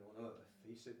heaven on earth.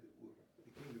 He said that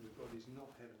the kingdom of God is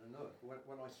not heaven and earth.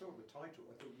 When I saw the title,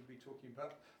 I thought you'd be talking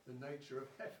about the nature of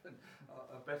heaven,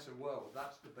 a better world.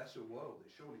 That's the better world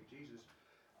that surely Jesus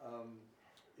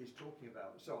is talking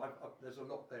about. So there's a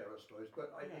lot there, I suppose.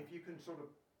 But if you can sort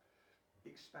of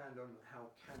expand on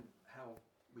how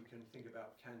we can think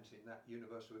about Kant in that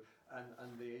universal,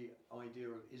 and the idea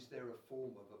of, is there a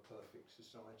form of a perfect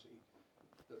society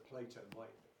that Plato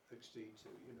might accede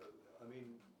to? You know, I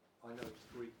mean, I know it's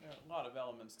Greek. Yeah, a lot of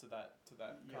elements to that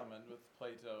comment with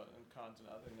Plato and Kant and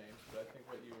other names, but I think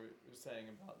what you were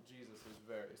saying about Jesus is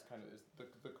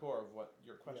the core of what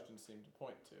your question seemed to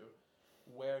point to.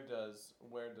 Where does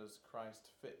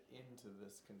Christ fit into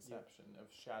this conception of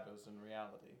shadows and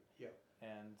reality? Yeah.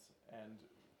 And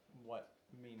what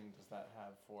meaning does that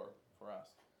have for us?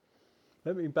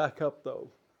 Let me back up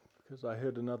though, because I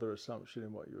heard another assumption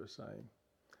in what you were saying,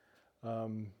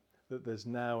 that there's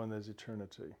now and there's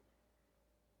eternity.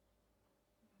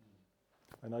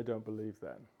 And I don't believe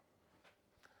that.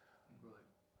 Right.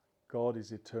 God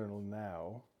is eternal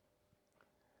now,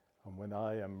 and when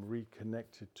I am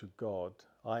reconnected to God,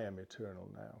 I am eternal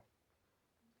now.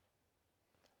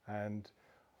 And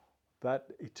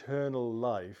that eternal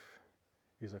life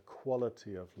is a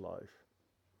quality of life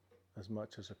as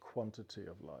much as a quantity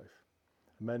of life.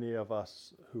 Many of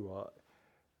us who are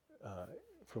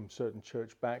from certain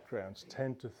church backgrounds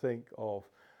tend to think of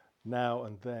now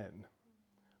and then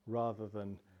rather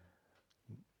than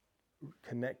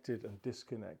connected and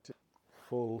disconnected,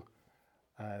 full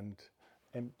and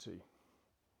empty,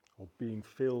 or being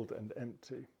filled and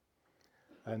empty.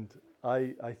 And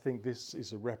I think this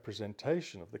is a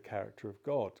representation of the character of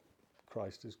God.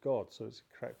 Christ is God, so it's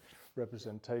a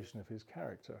representation of his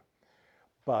character.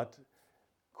 But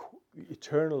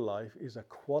eternal life is a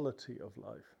quality of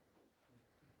life.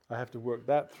 I have to work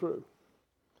that through.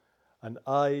 And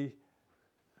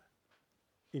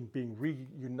in being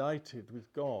reunited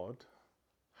with God,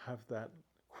 have that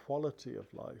quality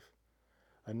of life.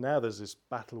 And now there's this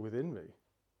battle within me.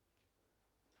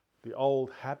 The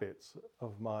old habits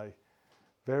of my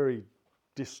very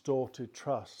distorted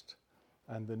trust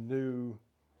and the new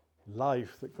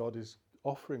life that God is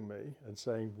offering me and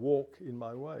saying, walk in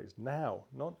my ways now,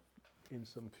 not in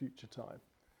some future time,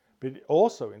 but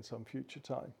also in some future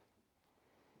time.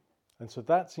 And so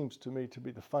that seems to me to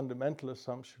be the fundamental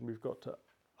assumption we've got to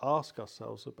ask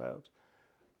ourselves about.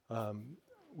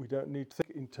 We don't need to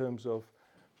think in terms of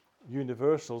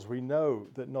universals. We know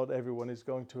that not everyone is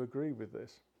going to agree with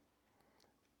this.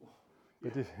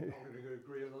 But I'm going to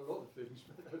agree on a lot of things.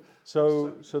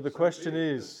 So the question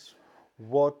is,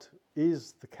 what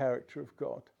is the character of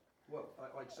God? Well,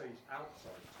 I'd say it's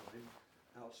outside time,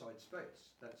 outside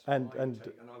space. That's and my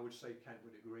take. And I would say Kant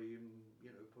would agree, and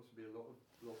possibly a lot of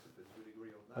philosophers would agree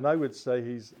on that. And I would say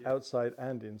he's outside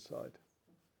and inside.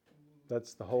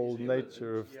 That's the whole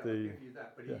nature of I'll the. give you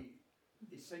that. But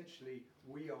essentially,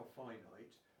 we are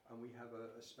finite, and we have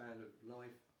a span of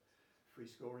life.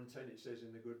 70, it says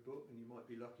in the good book, and you might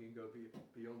be lucky and go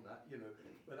beyond that,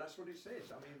 But that's what it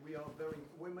says. I mean,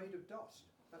 we're made of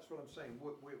dust. That's what I'm saying.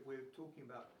 We're talking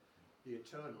about the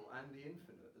eternal and the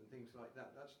infinite and things like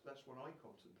that. That's what I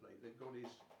contemplate. That God is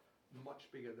much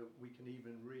bigger than we can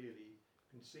even really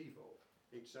conceive of.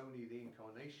 It's only the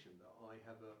incarnation that I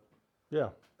have a.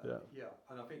 Yeah,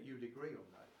 and I think you'd agree on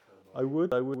that. I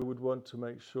would want to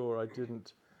make sure I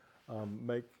didn't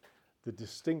make the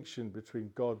distinction between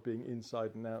God being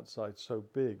inside and outside so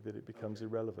big that it becomes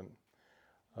irrelevant.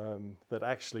 That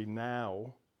actually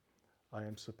now I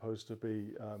am supposed to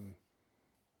be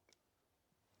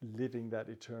living that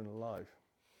eternal life.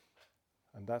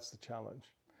 And that's the challenge.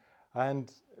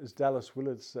 And as Dallas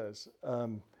Willard says,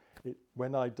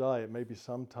 when I die, it may be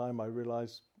some time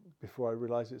before I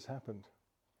realize it's happened.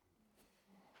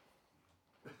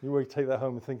 You want to take that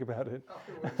home and think about it?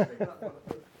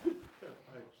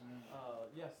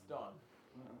 Yes, Don.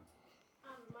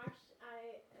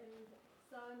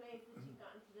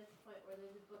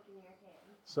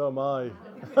 So am I.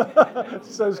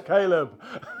 So's Caleb.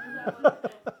 I'm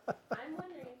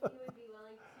wondering if you would be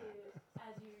willing to,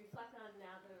 as you reflect on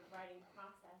now the writing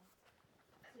process,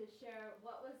 to share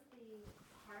what was the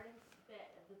hardest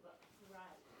bit of the book to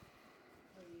write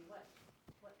for you? What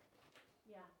was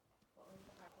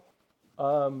the hardest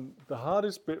bit? The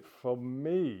hardest bit for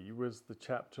me was the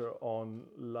chapter on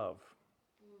love.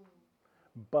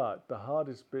 But the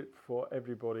hardest bit for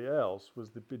everybody else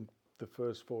was the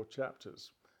first 4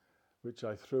 chapters, which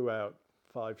I threw out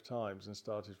 5 times and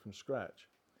started from scratch,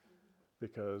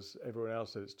 because everyone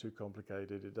else said it's too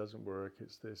complicated, it doesn't work,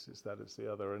 it's this, it's that, it's the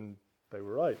other, and they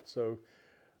were right. So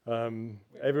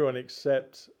everyone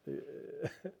except,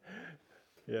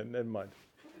 yeah, never mind.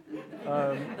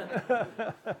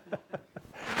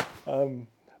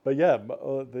 But yeah,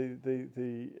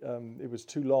 it was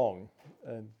too long,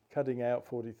 and cutting out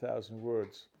 40,000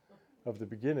 words of the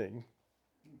beginning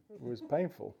was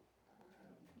painful,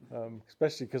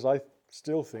 especially because I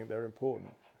still think they're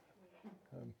important.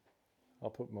 I'll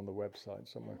put them on the website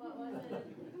somewhere. What was it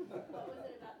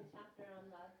about the chapter on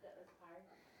love that was hard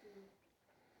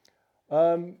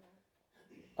to?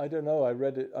 I don't know. I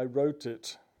wrote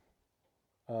it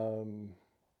 8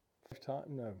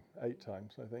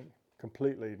 times, I think,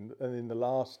 completely. And in the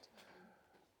last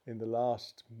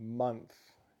month,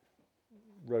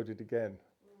 wrote it again,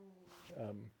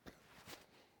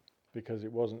 because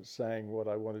it wasn't saying what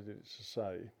I wanted it to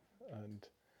say, and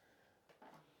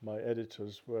my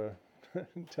editors were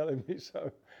telling me so.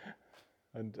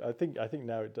 And I think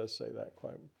now it does say that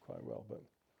quite well, but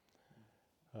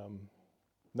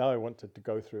now I wanted to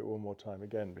go through it one more time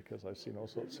again, because I've seen all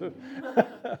sorts of.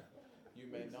 You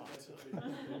may not.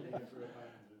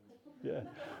 Yeah,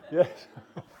 yes.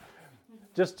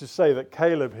 Just to say that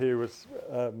Caleb here was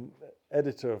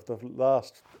editor of the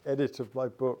last edit of my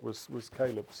book was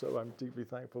Caleb, so I'm deeply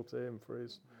thankful to him for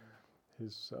his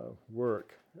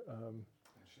work.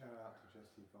 Shout out to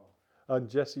Jesse Voth. And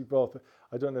Jesse Voth.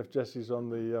 I don't know if Jesse's on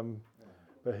the,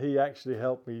 but he actually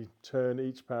helped me turn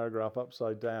each paragraph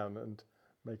upside down and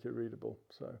make it readable.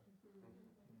 So,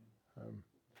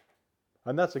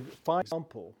 and that's a fine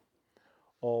example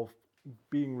of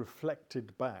being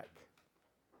reflected back.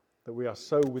 That we are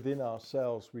so within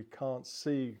ourselves we can't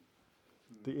see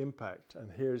the impact. And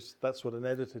that's what an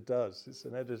editor does.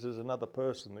 An editor's another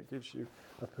person that gives you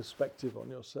a perspective on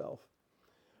yourself.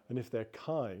 And if they're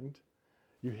kind,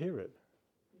 you hear it.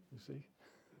 You see.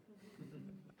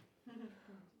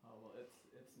 Well, it's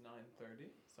 9:30,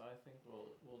 so I think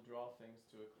we'll draw things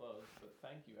to a close. But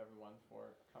thank you everyone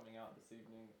for coming out this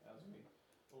evening as we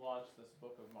launch this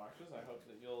book of Marshes. I hope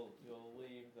that you'll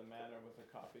leave the manor with a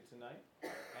copy tonight,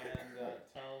 and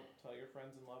tell your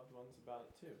friends and loved ones about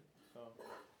it too. So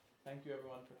thank you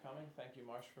everyone for coming. Thank you,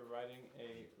 Marsh, for writing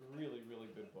a really,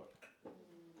 really good book.